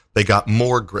sunscreen, they got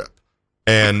more grip.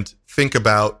 And think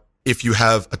about if you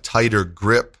have a tighter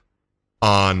grip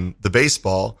on the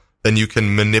baseball, then you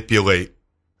can manipulate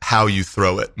how you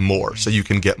throw it more, so you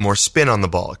can get more spin on the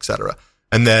ball, etc.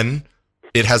 And then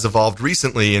it has evolved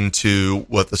recently into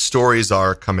what the stories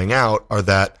are coming out are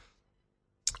that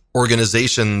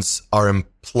organizations are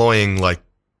employing, like,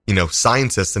 you know,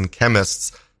 scientists and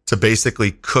chemists to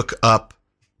basically cook up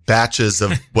batches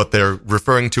of what they're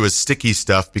referring to as sticky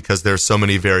stuff because there's so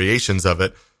many variations of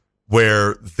it,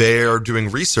 where they're doing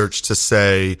research to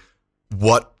say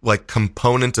what like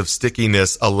component of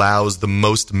stickiness allows the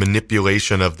most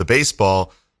manipulation of the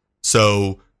baseball.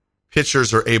 So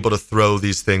pitchers are able to throw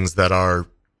these things that are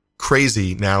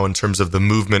crazy now in terms of the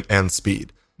movement and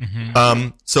speed.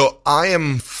 So I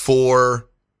am for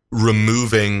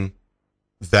removing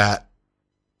that,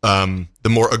 the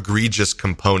more egregious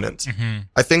component.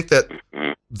 I think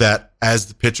that as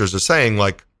the pitchers are saying,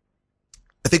 like,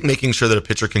 I think making sure that a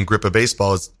pitcher can grip a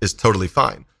baseball is totally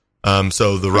fine.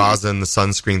 So the rosin, the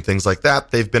sunscreen, things like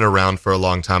that, they've been around for a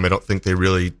long time. I don't think they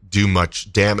really do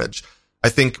much damage. I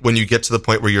think when you get to the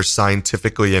point where you're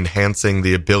scientifically enhancing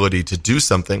the ability to do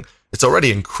something, it's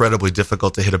already incredibly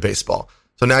difficult to hit a baseball.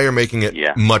 So now you're making it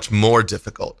much more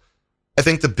difficult. I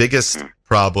think the biggest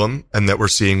problem, and that we're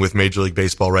seeing with Major League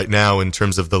Baseball right now in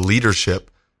terms of the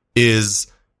leadership, is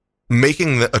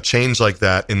making a change like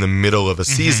that in the middle of a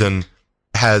season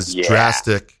has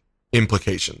drastic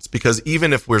implications. Because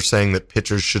even if we're saying that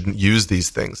pitchers shouldn't use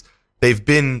these things, they've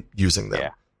been using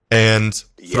them. And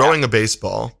throwing a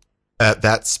baseball, at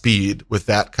that speed with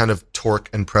that kind of torque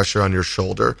and pressure on your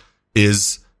shoulder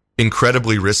is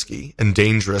incredibly risky and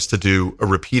dangerous to do a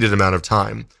repeated amount of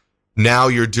time. Now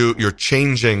you're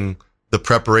changing the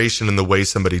preparation and the way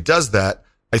somebody does that.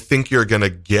 I think you're going to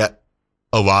get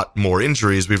a lot more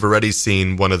injuries. We've already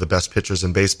seen one of the best pitchers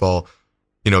in baseball,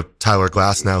 Tyler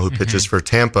Glasnow, who pitches for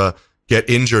Tampa, get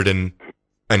injured and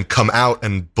come out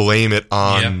and blame it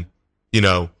on,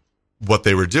 what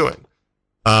they were doing.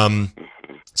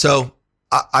 So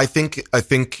I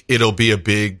think it'll be a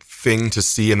big thing to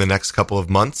see in the next couple of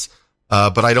months.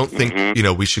 But I don't think,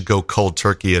 we should go cold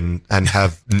turkey and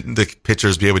have the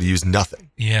pitchers be able to use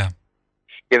nothing. Yeah.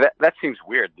 Yeah, that seems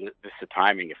weird, this the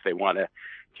timing. If they want to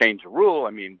change the rule,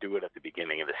 do it at the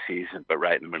beginning of the season, but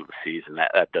right in the middle of the season,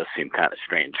 that does seem kind of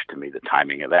strange to me, the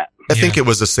timing of that. I think it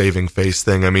was a saving face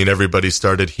thing. Everybody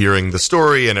started hearing the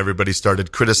story and everybody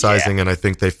started criticizing, and I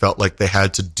think they felt like they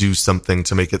had to do something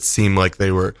to make it seem like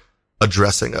they were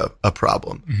addressing a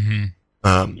problem.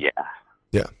 Mm-hmm.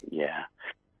 Yeah.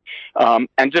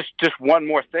 And just one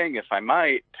more thing, if I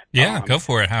might. Yeah, go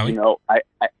for it, Howie.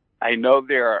 I know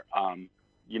they're,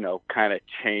 kind of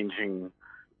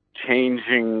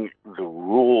changing the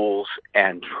rules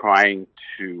and trying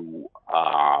to,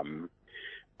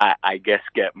 I guess,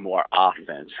 get more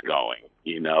offense going,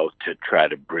 to try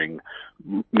to bring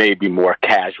maybe more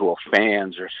casual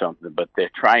fans or something, but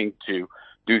they're trying to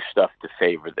do stuff to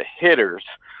favor the hitters.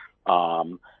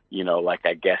 Like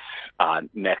I guess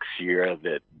next year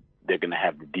that they're going to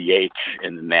have the DH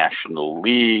in the National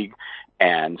League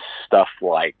and stuff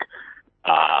like,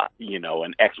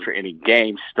 an extra inning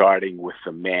game starting with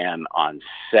a man on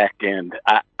second.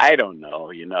 I don't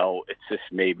know, it's just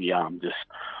maybe I'm just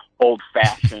old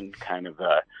fashioned kind of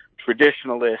a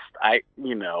traditionalist. I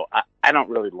don't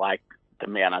really like the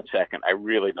man on second. I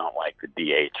really don't like the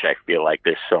DH. I feel like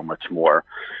there's so much more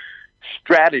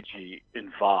strategy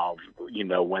involved,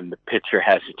 when the pitcher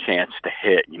has a chance to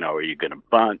hit, are you going to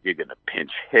bunt? You're going to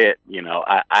pinch hit,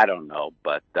 I don't know,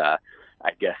 but,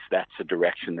 I guess that's the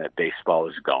direction that baseball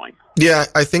is going. Yeah,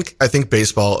 I think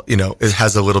baseball, it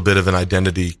has a little bit of an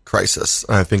identity crisis.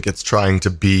 I think it's trying to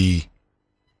be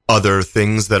other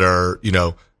things that are,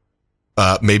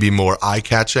 maybe more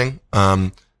eye-catching.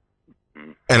 And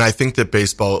I think that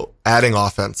baseball adding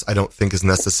offense, I don't think is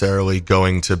necessarily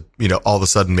going to, all of a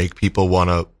sudden make people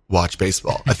want to watch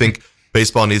baseball. I think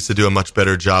baseball needs to do a much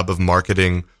better job of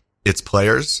marketing its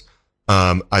players.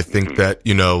 I think that,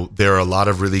 there are a lot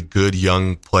of really good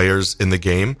young players in the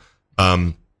game.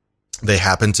 They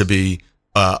happen to be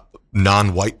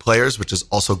non-white players, which is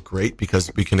also great because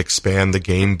we can expand the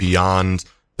game beyond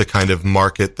the kind of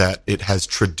market that it has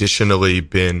traditionally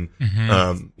been,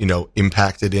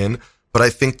 impacted in. But I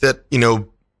think that,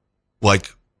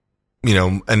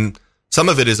 and some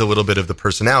of it is a little bit of the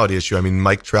personality issue.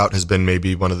 Mike Trout has been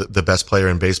maybe one of the best player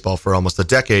in baseball for almost a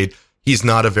decade. He's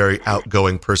not a very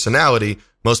outgoing personality.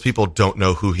 Most people don't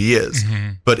know who he is.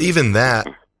 But even that,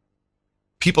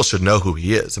 people should know who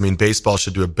he is. Baseball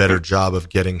should do a better job of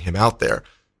getting him out there.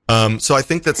 So I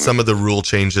think that some of the rule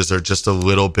changes are just a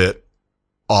little bit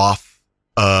off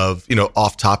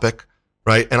topic,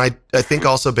 right? And I think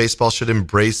also baseball should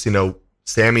embrace,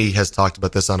 Sammy has talked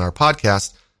about this on our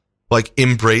podcast,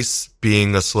 embrace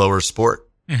being a slower sport.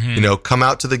 Come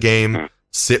out to the game,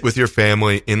 sit with your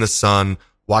family in the sun,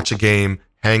 watch a game,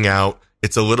 hang out.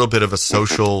 It's a little bit of a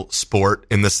social sport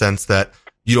in the sense that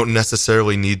you don't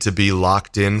necessarily need to be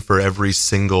locked in for every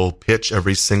single pitch,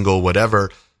 every single whatever.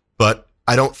 But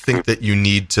I don't think that you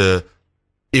need to,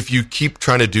 if you keep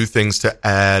trying to do things to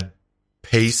add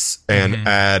pace and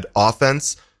add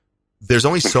offense, there's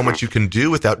only so much you can do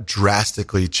without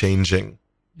drastically changing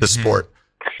the sport.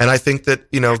 And I think that,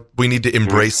 we need to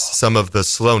embrace some of the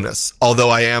slowness. Although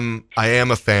I am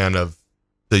a fan of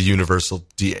the universal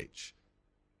DH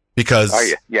because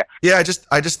I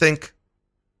just think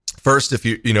first, if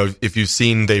you've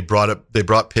seen, they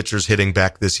brought pitchers hitting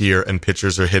back this year and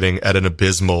pitchers are hitting at an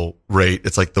abysmal rate.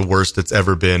 It's like the worst it's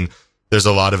ever been. There's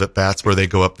a lot of at bats where they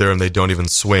go up there and they don't even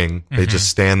swing. They just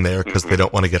stand there because they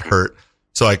don't want to get hurt.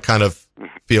 So I kind of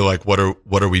feel like, what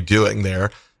are we doing there?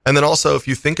 And then also, if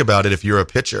you think about it, if you're a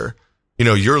pitcher,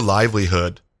 your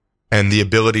livelihood and the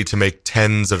ability to make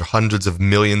tens or hundreds of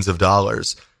millions of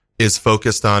dollars is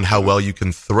focused on how well you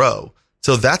can throw.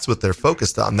 So that's what they're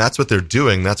focused on. That's what they're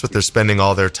doing. That's what they're spending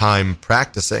all their time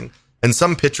practicing. And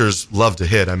some pitchers love to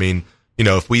hit.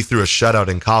 If we threw a shutout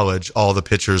in college, all the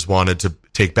pitchers wanted to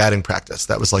take batting practice.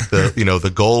 That was like the, the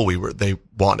goal they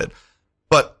wanted.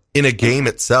 But in a game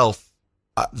itself,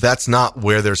 that's not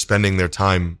where they're spending their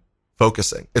time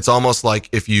focusing. It's almost like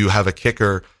if you have a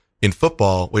kicker in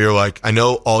football where you're like, I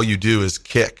know all you do is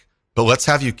kick, but let's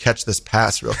have you catch this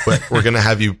pass real quick. We're going to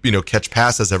have you, catch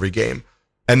passes every game.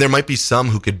 And there might be some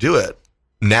who could do it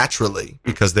naturally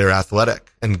because they're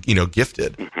athletic and,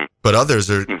 gifted. But others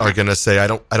are going to say, I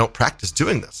don't practice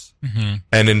doing this. Mm-hmm.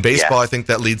 And in baseball, I think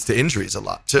that leads to injuries a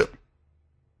lot too.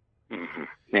 Mm-hmm.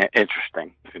 Yeah,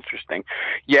 interesting.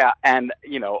 Yeah, and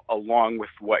along with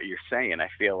what you're saying, I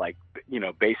feel like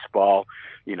baseball,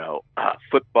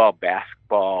 football,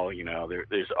 basketball,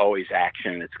 there's always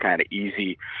action. It's kind of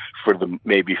easy for the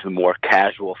more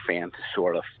casual fan to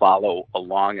sort of follow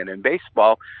along. And in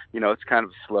baseball, it's kind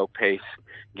of a slow pace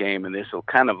game, and there's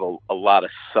kind of a lot of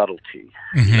subtlety,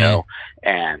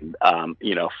 and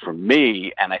for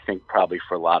me, and I think probably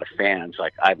for a lot of fans,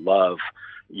 like I love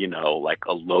like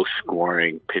a low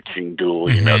scoring pitching duel,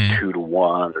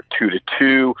 2-1 or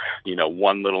 2-2,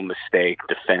 one little mistake,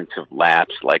 defensive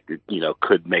lapse, like,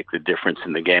 could make the difference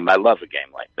in the game. I love a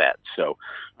game like that. So,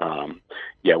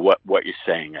 what you're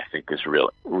saying, I think is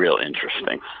real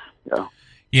interesting.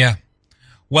 Yeah.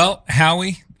 Well,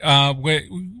 Howie,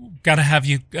 we got to have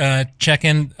you check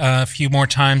in a few more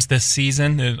times this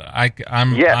season.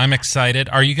 I'm excited.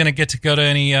 Are you going to get to go to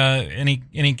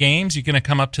any games? You going to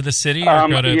come up to the city or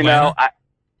go to Atlanta?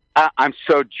 I'm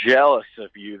so jealous of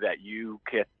you that you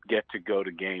get to go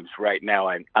to games. Right now,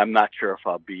 I'm not sure if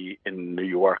I'll be in New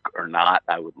York or not.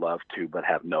 I would love to, but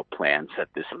have no plans at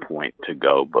this point to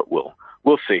go. But we'll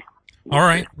see. All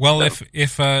right. Well,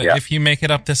 if you make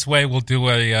it up this way, we'll do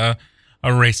a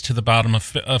race to the bottom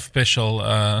official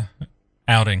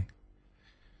outing.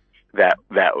 That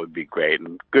would be great.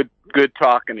 And good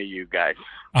talking to you guys.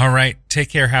 All right. Take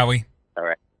care, Howie. All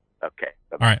right. Okay.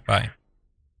 Bye-bye. All right. Bye.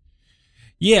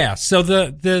 Yeah. So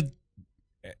the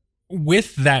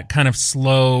with that kind of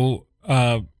slow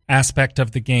aspect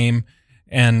of the game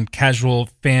and casual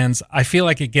fans, I feel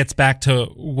like it gets back to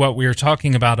what we were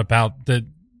talking about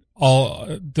all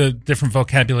the different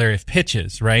vocabulary of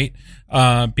pitches, right?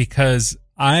 Because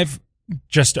I've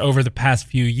just over the past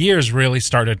few years really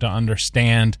started to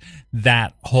understand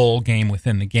that whole game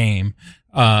within the game.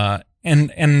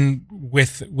 And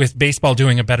with baseball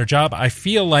doing a better job, I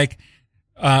feel like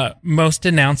most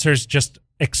announcers just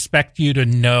expect you to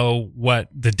know what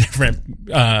the different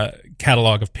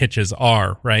catalog of pitches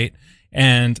are, right?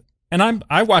 And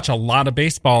I watch a lot of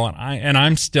baseball, and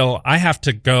I have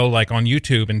to go like on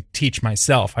YouTube and teach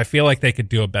myself. I feel like they could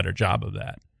do a better job of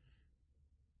that.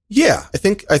 Yeah, I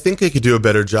think they could do a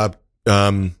better job,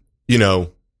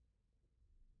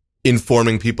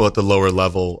 informing people at the lower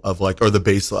level of or the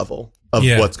base level of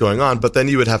what's going on. But then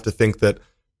you would have to think that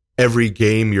every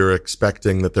game you're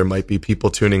expecting that there might be people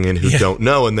tuning in who don't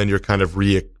know, and then you're kind of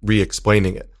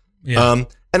re-explaining it. Yeah.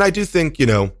 And I do think,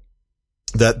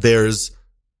 that there is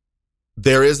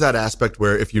that aspect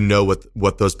where if you know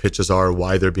what those pitches are,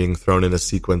 why they're being thrown in a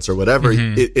sequence or whatever,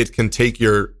 it can take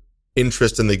your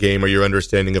interest in the game or your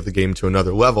understanding of the game to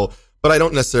another level. But I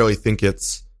don't necessarily think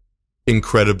it's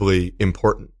incredibly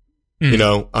important. Like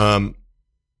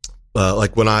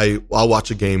when I'll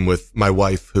watch a game with my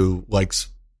wife who likes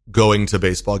going to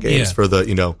baseball games for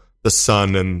the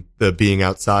sun and the being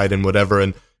outside and whatever.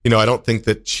 And, I don't think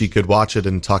that she could watch it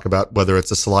and talk about whether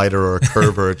it's a slider or a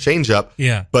curve or a changeup.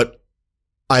 Yeah. But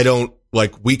I don't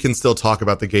we can still talk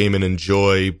about the game and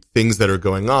enjoy things that are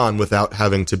going on without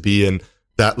having to be in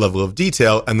that level of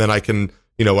detail. And then I can,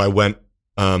 I went,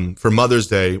 for Mother's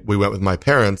Day, we went with my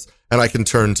parents, and I can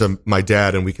turn to my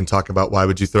dad and we can talk about why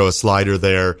would you throw a slider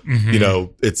there?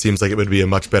 It seems like it would be a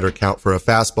much better count for a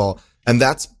fastball. And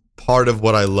that's part of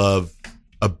what I love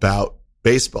about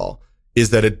baseball,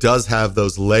 is that it does have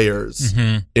those layers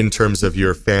in terms of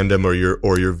your fandom or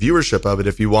your viewership of it.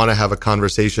 If you want to have a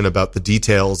conversation about the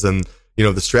details and,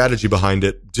 the strategy behind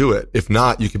it, do it. If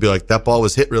not, you could be like, that ball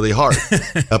was hit really hard.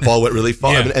 That ball went really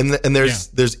far. Yeah. And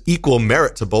there's equal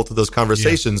merit to both of those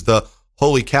conversations. The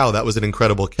holy cow, that was an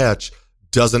incredible catch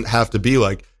doesn't have to be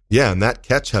like, and that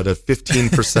catch had a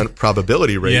 15%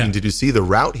 probability rate. And did you see the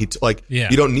route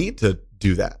you don't need to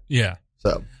do that. Yeah.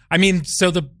 So, I mean,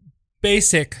 the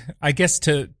basic, I guess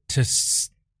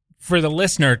for the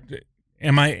listener,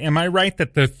 am I right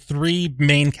that the three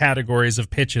main categories of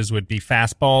pitches would be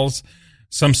fastballs,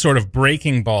 some sort of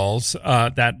breaking balls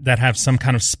that have some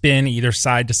kind of spin either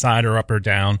side to side or up or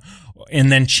down,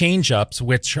 and then changeups,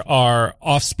 which are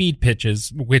off-speed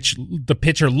pitches, which the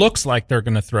pitcher looks like they're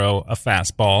going to throw a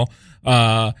fastball,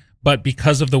 but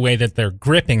because of the way that they're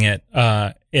gripping it,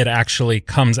 it actually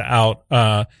comes out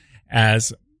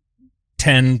as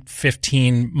 10,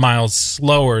 15 miles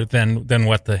slower than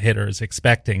what the hitter is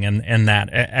expecting. And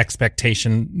that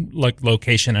expectation, like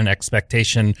location and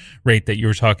expectation rate that you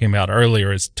were talking about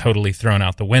earlier is totally thrown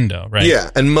out the window, right? Yeah.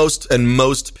 And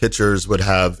most pitchers would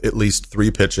have at least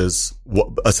 3 pitches,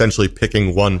 essentially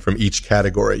picking one from each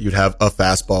category. You'd have a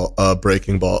fastball, a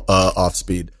breaking ball, off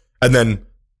speed, and then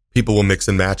people will mix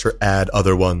and match or add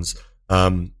other ones.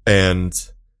 And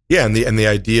the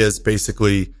idea is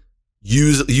basically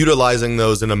utilizing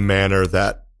those in a manner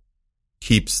that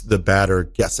keeps the batter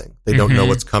guessing. They don't know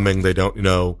what's coming. They don't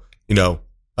know, they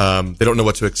don't know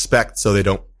what to expect, so they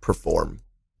don't perform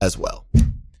as well.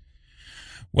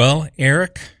 Well,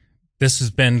 Eric, this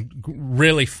has been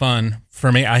really fun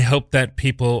for me. I hope that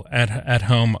people at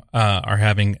home are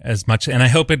having as much, and I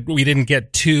hope we didn't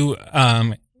get too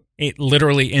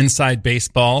literally inside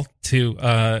baseball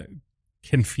to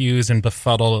confuse and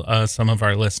befuddle some of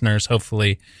our listeners.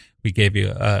 Hopefully we gave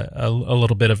you a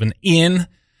little bit of an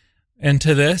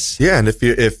into this. Yeah, and if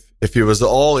it was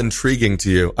all intriguing to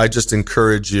you, I just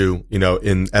encourage you,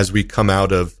 as we come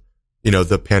out of,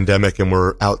 the pandemic and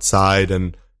we're outside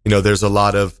and, there's a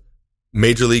lot of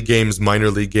major league games,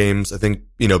 minor league games. I think,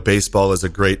 baseball is a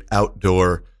great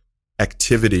outdoor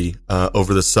activity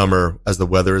over the summer as the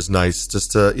weather is nice,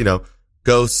 just to,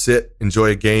 go sit, enjoy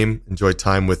a game, enjoy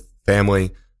time with family,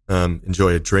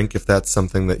 enjoy a drink if that's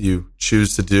something that you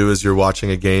choose to do as you're watching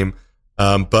a game.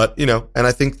 But, and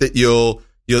I think that you'll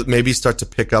maybe start to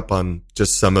pick up on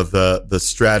just some of the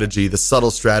strategy, the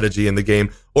subtle strategy in the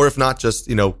game, or if not, just,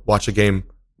 watch a game,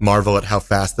 marvel at how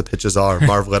fast the pitches are,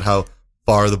 marvel at how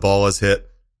far the ball is hit.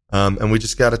 And we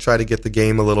just got to try to get the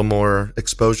game a little more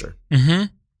exposure. Mm-hmm.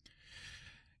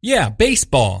 Yeah,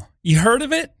 baseball. You heard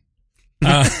of it?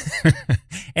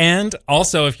 And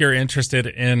also, if you're interested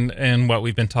in what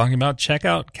we've been talking about, check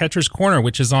out Catcher's Corner,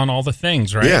 which is on all the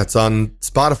things, right? Yeah, it's on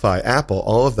Spotify, Apple,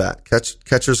 all of that.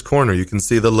 Catcher's Corner. You can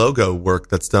see the logo work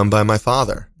that's done by my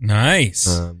father.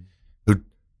 Nice. Who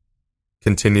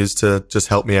continues to just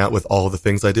help me out with all the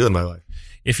things I do in my life.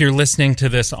 If you're listening to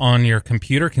this on your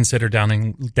computer, consider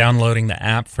downloading the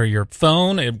app for your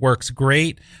phone. It works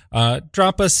great.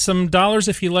 Drop us some dollars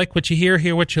if you like what you hear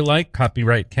what you like.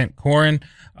 Copyright Kent Corin.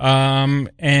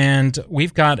 And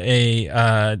we've got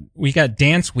we got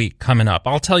Dance Week coming up.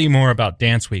 I'll tell you more about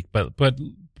Dance Week, but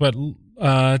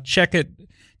check it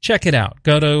out.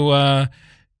 Go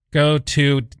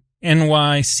to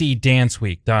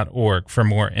nycdanceweek.org for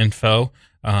more info.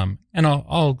 And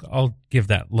I'll give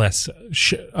that less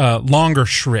longer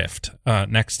shrift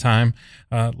next time.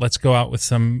 Let's go out with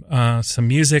some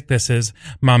music. This is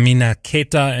Mamina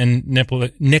Keita and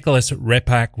Nicholas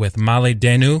Repak with Male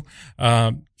Denu.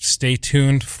 Stay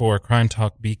tuned for Crime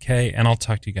Talk BK, and I'll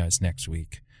talk to you guys next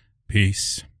week.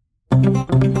 Peace.